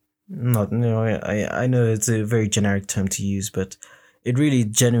 I know it's a very generic term to use, but it really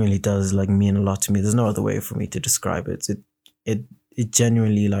genuinely does like mean a lot to me. There's no other way for me to describe it. It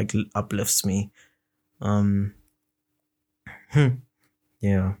genuinely like uplifts me.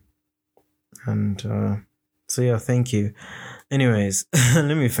 Yeah. And so yeah, thank you. Anyways,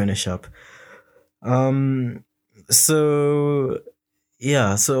 let me finish up. So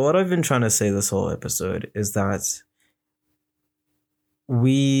what I've been trying to say this whole episode is that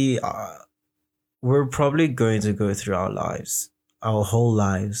we're probably going to go through our whole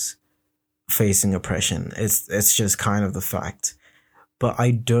lives facing oppression. It's just kind of the fact. But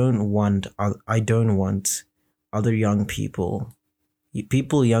I don't want other young people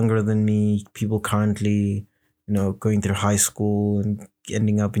younger than me, people currently, going through high school and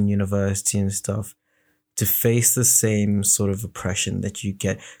ending up in university and stuff, to face the same sort of oppression that you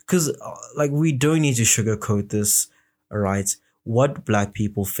get. Because like, we don't need to sugarcoat this, all right? What Black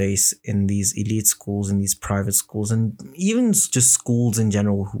people face in these elite schools, in these private schools, and even just schools in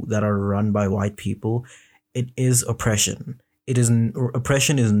general that are run by white people, it is oppression.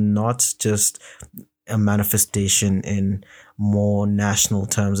 Oppression is not just a manifestation in more national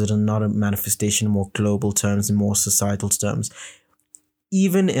terms. It is not a manifestation in more global terms, in more societal terms.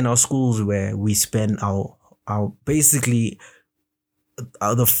 Even in our schools, where we spend our basically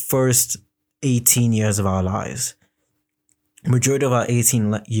the first 18 years of our lives, majority of our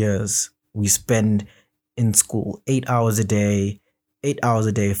 18 years we spend in school, 8 hours a day,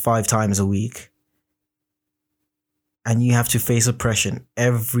 5 times a week. And you have to face oppression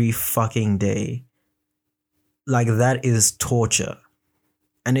every fucking day. Like, that is torture.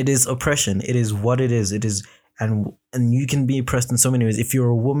 And it is oppression. It is what it is. It is, and you can be oppressed in so many ways. If you're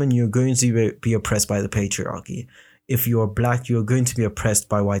a woman, you're going to be oppressed by the patriarchy. If you are Black, you're going to be oppressed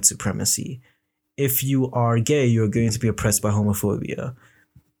by white supremacy. If you are gay, you're going to be oppressed by homophobia.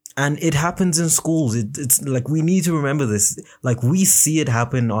 And it happens in schools. It's like, we need to remember this. Like, we see it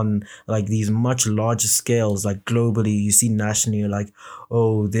happen on like these much larger scales, like globally. You see nationally, like,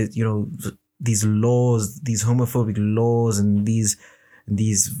 oh, these laws, these homophobic laws, and these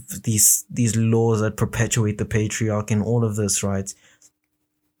laws that perpetuate the patriarchy and all of this, right?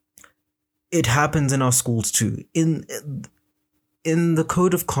 It happens in our schools too. In the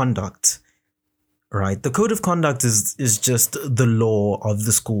code of conduct, right? The code of conduct is just the law of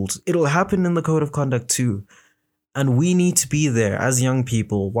the schools. It'll happen in the code of conduct too. And we need to be there as young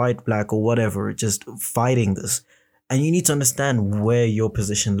people, white, black, or whatever, just fighting this. And you need to understand where your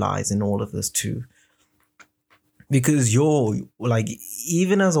position lies in all of this too. Because you're like,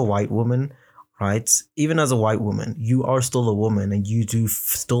 even as a white woman, right? Even as a white woman, you are still a woman, and you do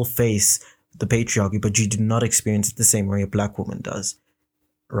still face the patriarchy, but you do not experience it the same way a black woman does.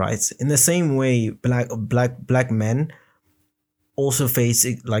 Right. In the same way, black men also face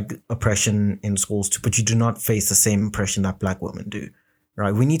like oppression in schools too, but you do not face the same oppression that black women do.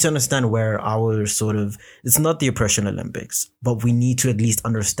 Right. We need to understand where our it's not the oppression Olympics, but we need to at least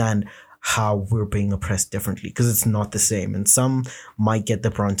understand how we're being oppressed differently, because it's not the same. And some might get the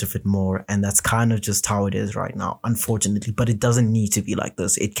brunt of it more. And that's kind of just how it is right now, unfortunately. But it doesn't need to be like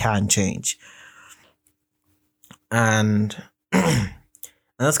this. It can change. And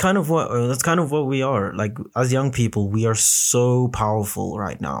and that's kind of what we are. Like, as young people, we are so powerful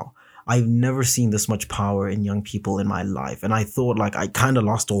right now. I've never seen this much power in young people in my life. And I thought, like, I kind of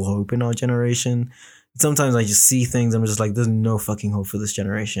lost all hope in our generation. Sometimes I just see things and I'm just like, there's no fucking hope for this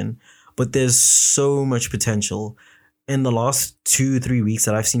generation. But there's so much potential. In the last 2-3 weeks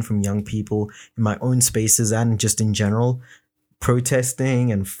that I've seen from young people in my own spaces and just in general,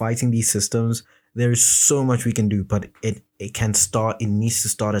 protesting and fighting these systems, there's so much we can do, but it needs to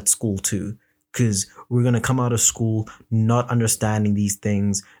start at school too. Because we're going to come out of school not understanding these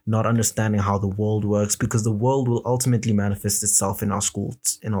things, not understanding how the world works, because the world will ultimately manifest itself in our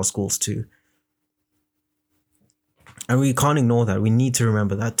schools too. And we can't ignore that. We need to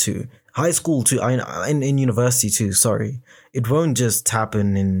remember that too. High school too, in university too, sorry. It won't just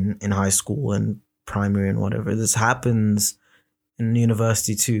happen in high school and primary and whatever. This happens in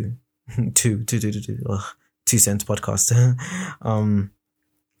university too. Two cents podcast.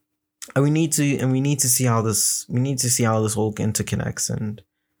 And we need to see how this all interconnects, and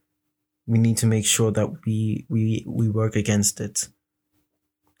we need to make sure that we work against it.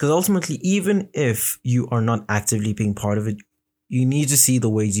 Because ultimately, even if you are not actively being part of it, you need to see the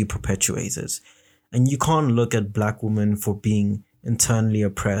ways you perpetuate it. And you can't look at black women for being internally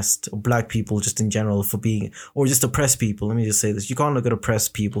oppressed, or black people just in general for being, or just oppressed people. Let me just say this. You can't look at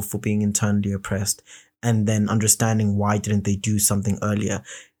oppressed people for being internally oppressed and then understanding why didn't they do something earlier.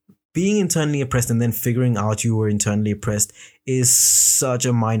 Being internally oppressed and then figuring out you were internally oppressed is such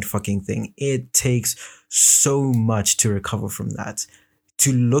a mind-fucking thing. It takes so much to recover from that.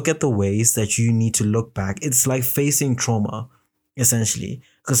 To look at the ways that you need to look back. It's like facing trauma, essentially.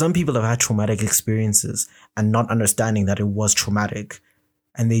 Because some people have had traumatic experiences and not understanding that it was traumatic.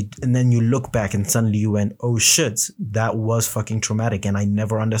 And then you look back and suddenly you went, oh shit, that was fucking traumatic and I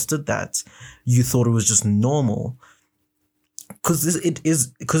never understood that. You thought it was just normal. Because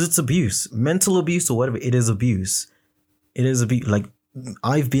it's abuse. Mental abuse or whatever, it is abuse. It is abuse. Like,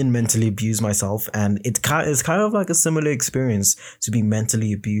 I've been mentally abused myself, and it's kind of like a similar experience to be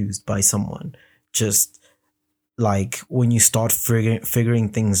mentally abused by someone. Just like when you start figuring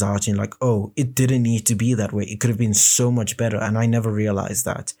things out, you're like, oh, it didn't need to be that way. It could have been so much better, and I never realized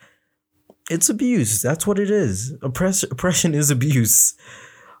that. It's abuse. That's what it is. Oppression is abuse.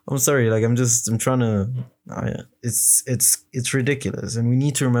 I'm sorry. Like, I'm trying to. It's ridiculous, and we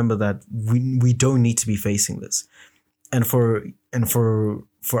need to remember that we don't need to be facing this. And for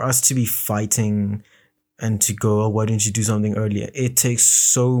us to be fighting and to go, oh, why didn't you do something earlier? It takes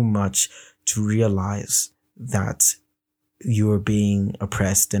so much to realize that you are being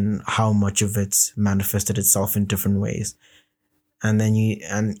oppressed and how much of it manifested itself in different ways. And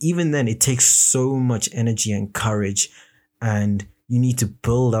even then it takes so much energy and courage, and you need to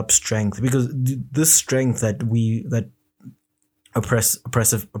build up strength, because this strength that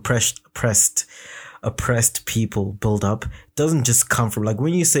oppressed people build up doesn't just come from, like,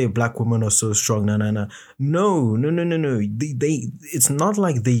 when you say black women are so strong, no. They it's not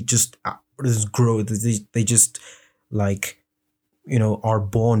like they just grow. They just, like, are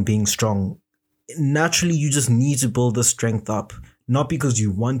born being strong. Naturally, you just need to build the strength up, not because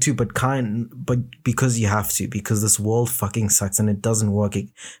you want to, but because you have to, because this world fucking sucks and it doesn't work,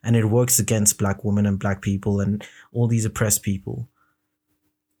 and it works against black women and black people and all these oppressed people.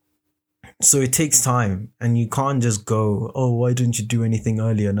 So it takes time, and you can't just go, oh, why didn't you do anything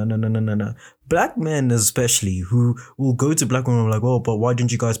earlier? No, no, no, no, no, no. Black men, especially, who will go to black women like, oh, but why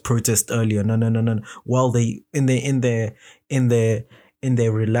didn't you guys protest earlier? No, no, no, no. While they in their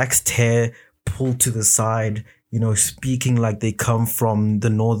relaxed hair, pulled to the side, speaking like they come from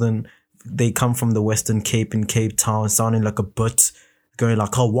the Western Cape in Cape Town, sounding like a butt, going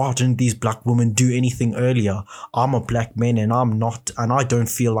like, oh, why didn't these black women do anything earlier? I'm a black man and I don't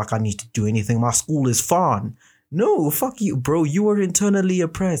feel like I need to do anything. My school is fine. No, fuck you, bro. You are internally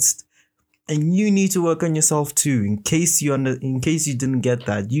oppressed. And you need to work on yourself too. In case you didn't get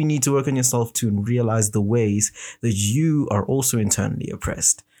that, you need to work on yourself too and realize the ways that you are also internally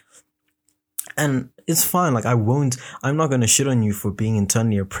oppressed. And it's fine. Like, I'm not going to shit on you for being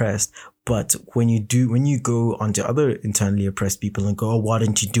internally oppressed. But when you go onto other internally oppressed people and go, oh, why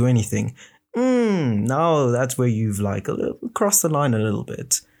didn't you do anything? Now that's where you've like crossed the line a little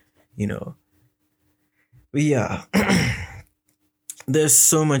bit, But yeah, there's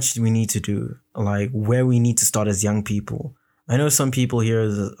so much we need to do, like where we need to start as young people. I know some people here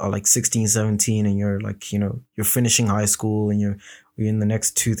are like 16, 17 and you're like, you're finishing high school and you're in the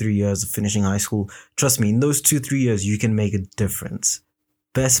next 2-3 years of finishing high school. Trust me, in those 2-3 years, you can make a difference.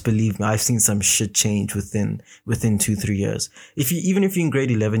 Best believe me, I've seen some shit change within 2-3 years. Even if you're in grade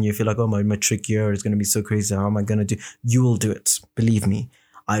 11, you feel like, oh, my matric year is going to be so crazy. How am I going to do? You will do it. Believe me.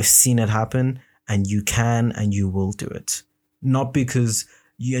 I've seen it happen, and you can, and you will do it. Not because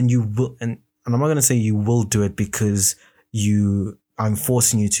you will, and I'm not going to say you will do it because I'm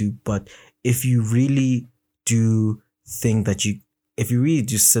forcing you to, but if you really do think that if you really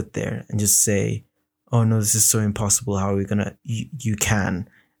just sit there and just say, oh no, this is so impossible. How are we gonna? You can,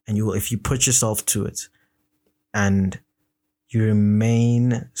 and you will if you put yourself to it, and you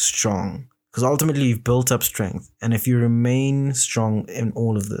remain strong. Because ultimately, you've built up strength, and if you remain strong in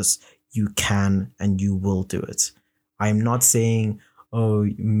all of this, you can and you will do it. I am not saying, oh,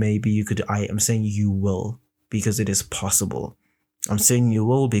 maybe you could. I am saying you will, because it is possible. I'm saying you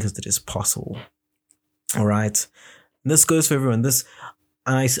will because it is possible. All right, this goes for everyone.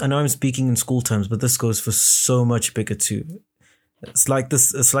 I know I'm speaking in school terms, but this goes for so much bigger too. It's like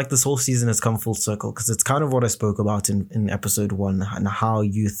this whole season has come full circle, because it's kind of what I spoke about in episode 1, and how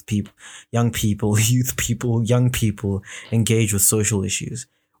young people engage with social issues.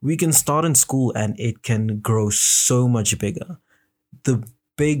 We can start in school and it can grow so much bigger. The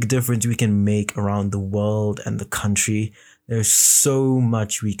big difference we can make around the world and the country, there's so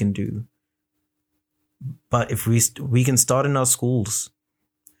much we can do. But if we can start in our schools.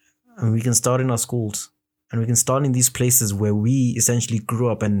 And we can start in our schools, and we can start in these places where we essentially grew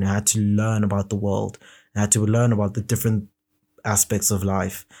up and had to learn about the world, and had to learn about the different aspects of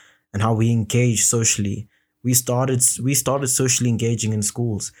life and how we engage socially. We started socially engaging in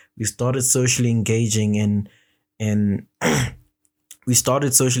schools. We started socially engaging we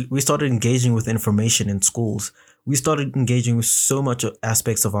started engaging with information in schools. We started engaging with so much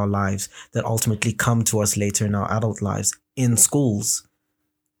aspects of our lives that ultimately come to us later in our adult lives in schools.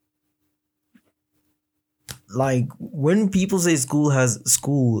 Like, when people say school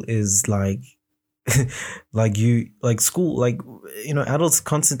is like adults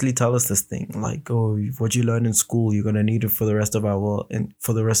constantly tell us this thing, like, oh, what you learn in school, you're going to need it for the rest of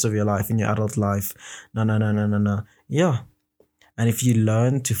for the rest of your life, in your adult life. No. Yeah. And if you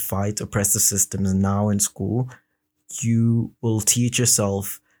learn to fight oppressive systems now in school, you will teach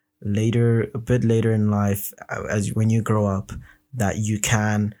yourself a bit later in life, when you grow up, that you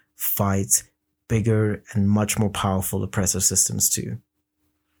can fight bigger and much more powerful oppressive systems too.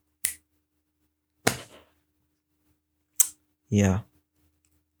 Yeah.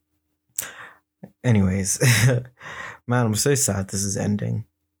 Anyways, man, I'm so sad this is ending.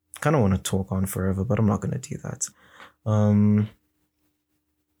 Kind of want to talk on forever, but I'm not going to do that.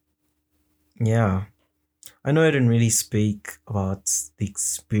 Yeah. I know I didn't really speak about the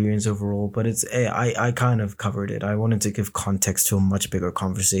experience overall, but I kind of covered it. I wanted to give context to a much bigger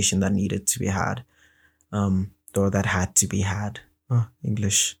conversation that needed to be had, or that had to be had.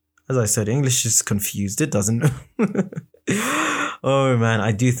 English. As I said, English is confused. It doesn't. Oh man,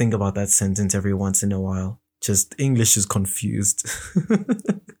 I do think about that sentence every once in a while. Just English is confused.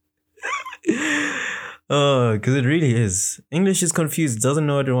 Oh, because it really is. English is confused. It doesn't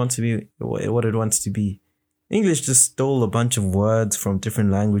know what it wants to be. English just stole a bunch of words from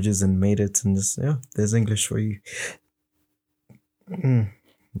different languages and made it, and just, yeah, there's English for you.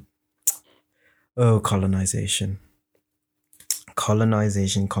 Oh, colonization.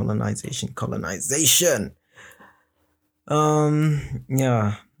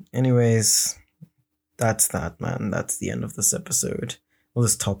 Yeah. Anyways, that's that, man. That's the end of this episode. Or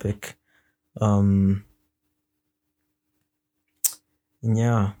this topic. Um,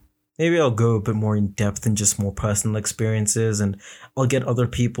 yeah. Maybe I'll go a bit more in depth and just more personal experiences, and I'll get other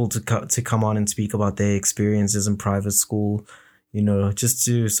people to come on and speak about their experiences in private school, just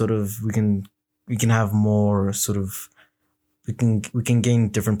to sort of we can have more sort of we can gain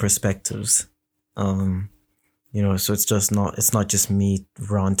different perspectives. Um, so it's not just me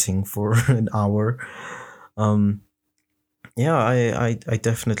ranting for an hour. Um, yeah, I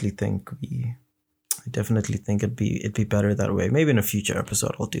definitely think it'd be better that way. Maybe in a future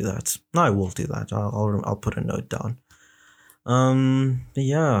episode I'll do that. No, I will do that. I'll put a note down. But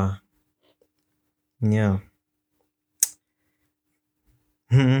yeah, yeah.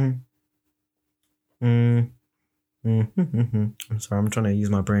 Mm, mm, I'm sorry. I'm trying to use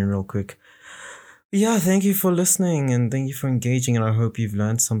my brain real quick. Yeah, thank you for listening and thank you for engaging, and I hope you've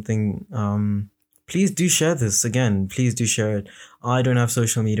learned something. Please do share this again. Please do share it. I don't have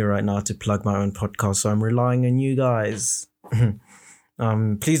social media right now to plug my own podcast, so I'm relying on you guys.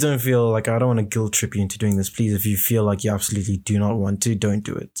 Please don't feel like I don't want to guilt trip you into doing this. Please, if you feel like you absolutely do not want to, don't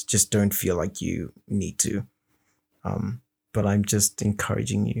do it. Just don't feel like you need to. But I'm just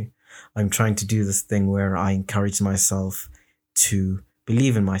encouraging you. I'm trying to do this thing where I encourage myself to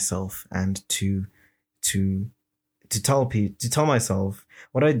believe in myself and to tell myself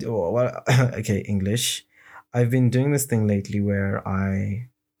what I do. Okay, English. I've been doing this thing lately where I've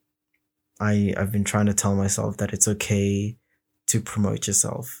been trying to tell myself that it's okay to promote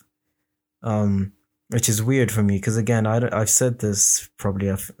yourself. Which is weird for me because again, I've said this probably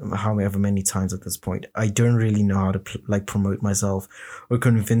however many times at this point. I don't really know how to promote myself or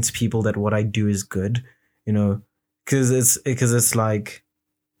convince people that what I do is good, because it's like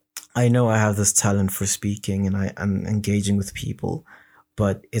I know I have this talent for speaking and I'm engaging with people,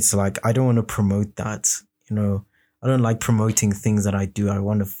 but it's like I don't want to promote that, I don't like promoting things that I do. I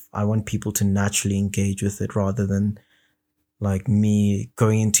want people to naturally engage with it rather than like me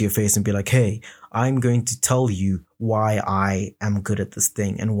going into your face and be like, hey, I'm going to tell you why I am good at this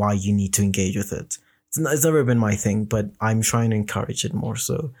thing and why you need to engage with it. It's never been my thing, but I'm trying to encourage it more.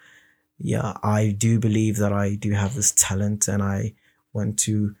 So yeah, I do believe that I do have this talent and I want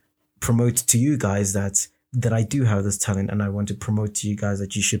to promote to you guys that I do have this talent, and I want to promote to you guys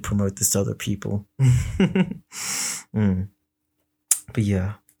that you should promote this to other people. But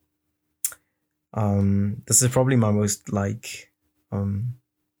yeah. This is probably my most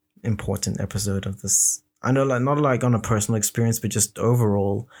important episode of this. I know, like, not like on a personal experience, but just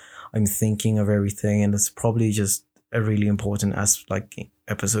overall, I'm thinking of everything, and it's probably just a really important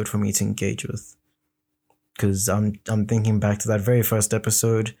episode for me to engage with, because I'm thinking back to that very first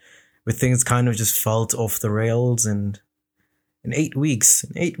episode where things kind of just felt off the rails, and in 8 weeks,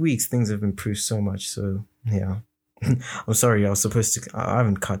 things have improved so much. So yeah. I'm sorry, I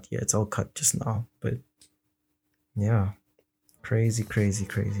haven't cut yet. I'll cut just now. But yeah, crazy.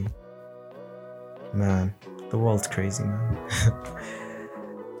 Man, the world's crazy, man.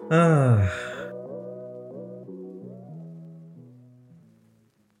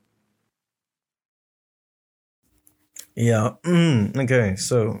 Yeah, okay,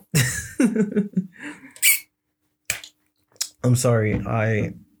 so I'm sorry,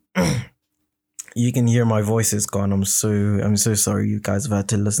 you can hear my voice is gone. I'm so sorry you guys have had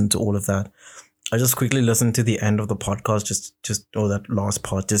to listen to all of that. I just quickly listened to the end of the podcast, just that last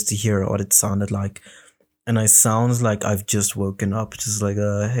part, just to hear what it sounded like. And it sounds like I've just woken up, just like,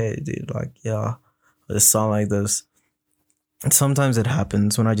 hey dude, like, yeah, I just sound like this. And sometimes it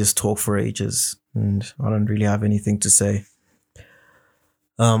happens when I just talk for ages and I don't really have anything to say.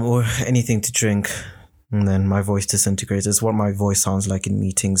 Or anything to drink. And then my voice disintegrates. It's what my voice sounds like in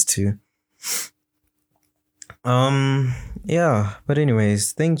meetings too. Yeah, but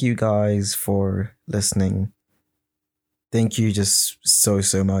anyways, thank you guys for listening. Thank you just so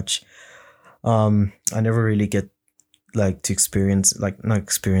much. I never really get to express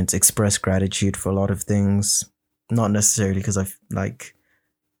gratitude for a lot of things. Not necessarily because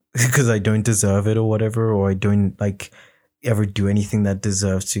because I don't deserve it or whatever, or I don't ever do anything that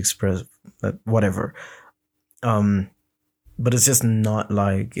deserves to express that, whatever. But it's just not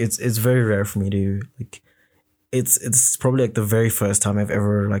it's very rare for me to it's probably the very first time I've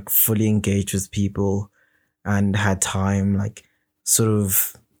ever fully engaged with people and had time sort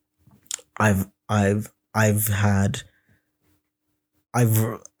of I've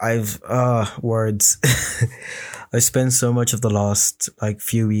words. I spent so much of the last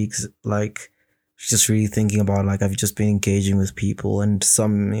few weeks just really thinking about I've just been engaging with people, and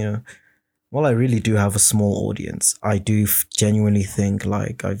some, well, I really do have a small audience. I do genuinely think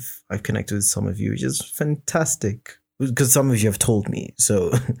I've connected with some of you, which is fantastic. because some of you have told me.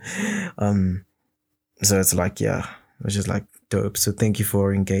 So, so it's like, yeah, it's just like dope. So thank you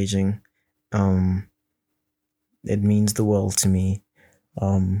for engaging. It means the world to me.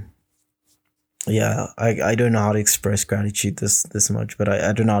 Yeah, I don't know how to express gratitude this much, but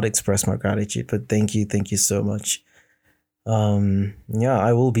I don't know how to express my gratitude. But thank you so much. Yeah,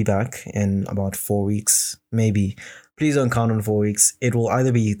 I will be back in about 4 weeks, maybe. Please don't count on 4 weeks. It will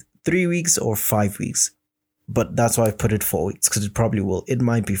either be 3 weeks or 5 weeks, but that's why I put it 4 weeks, because it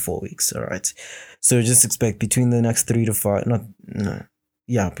might be 4 weeks. All right, so just expect between the next 3 to 5,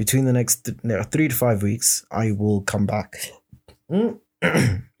 between the next 3 to 5 weeks, I will come back.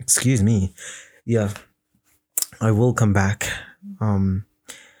 Excuse me. Yeah, I will come back.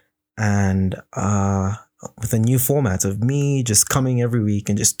 And with a new format of me just coming every week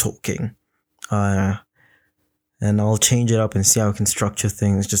and just talking. And I'll change it up and see how I can structure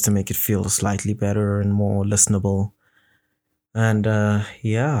things just to make it feel slightly better and more listenable. And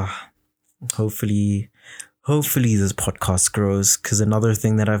yeah, hopefully this podcast grows, because another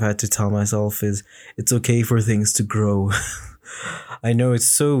thing that I've had to tell myself is it's okay for things to grow. I know it's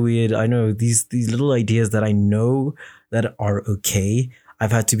so weird. I know these little ideas that I know that are okay,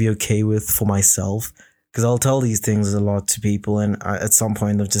 I've had to be okay with for myself, because I'll tell these things a lot to people, and at some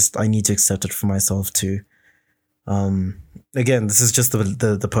point I need to accept it for myself too. Again, this is just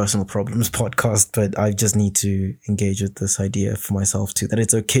the personal problems podcast, but I just need to engage with this idea for myself too, that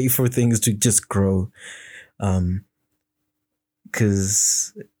it's okay for things to just grow.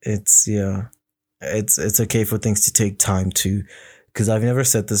 Cause it's okay for things to take time too. Cause I've never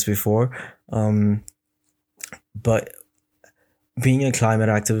said this before. But being a climate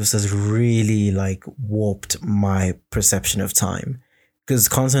activist has really like warped my perception of time. Because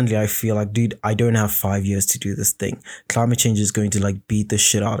constantly I feel like, dude, I don't have 5 years to do this thing. Climate change is going to like beat the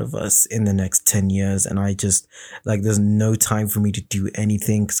shit out of us in the next 10 years. And I just like, there's no time for me to do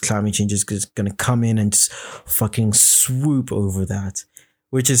anything, because climate change is just going to come in and just fucking swoop over that,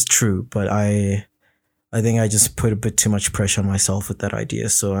 which is true. But I think I just put a bit too much pressure on myself with that idea.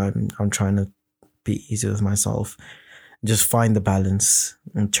 So I'm trying to be easy with myself. Just find the balance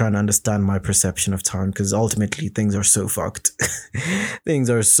and trying to understand my perception of time, because ultimately things are so fucked. Things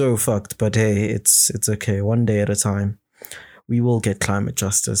are so fucked, but hey, it's okay. One day at a time. We will get climate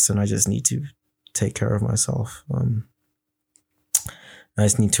justice, and I just need to take care of myself. I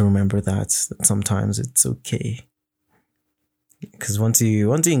just need to remember that sometimes it's okay. Because once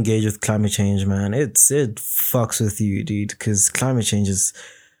you engage with climate change, man, it fucks with you, dude. Because climate change is...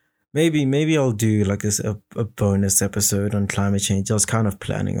 Maybe I'll do like a bonus episode on climate change. I was kind of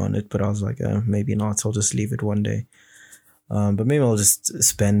planning on it, but I was like, maybe not. I'll just leave it one day. But maybe I'll just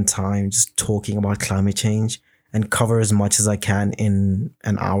spend time just talking about climate change and cover as much as I can in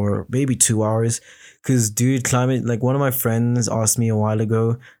an hour, maybe 2 hours. Because, dude, climate, like one of my friends asked me a while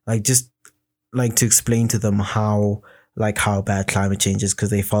ago, like just like to explain to them how bad climate change is, because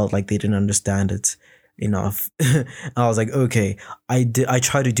they felt like they didn't understand it enough. I was like, okay, I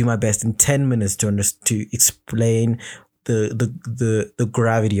try to do my best in 10 minutes to explain the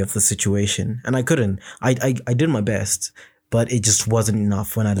gravity of the situation, and I couldn't. I did my best, but it just wasn't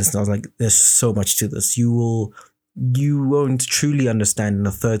enough. When I listened, I was like, there's so much to this. You won't truly understand in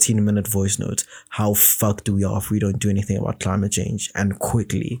a 13-minute voice note how fucked we are if we don't do anything about climate change, and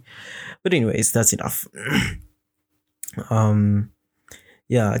quickly. But anyways, that's enough.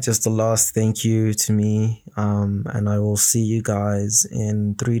 Yeah, just a last thank you to me. And I will see you guys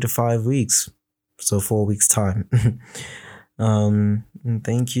in 3 to 5 weeks. So 4 weeks time.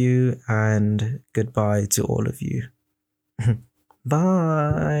 Thank you and goodbye to all of you.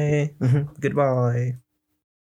 Bye. Goodbye.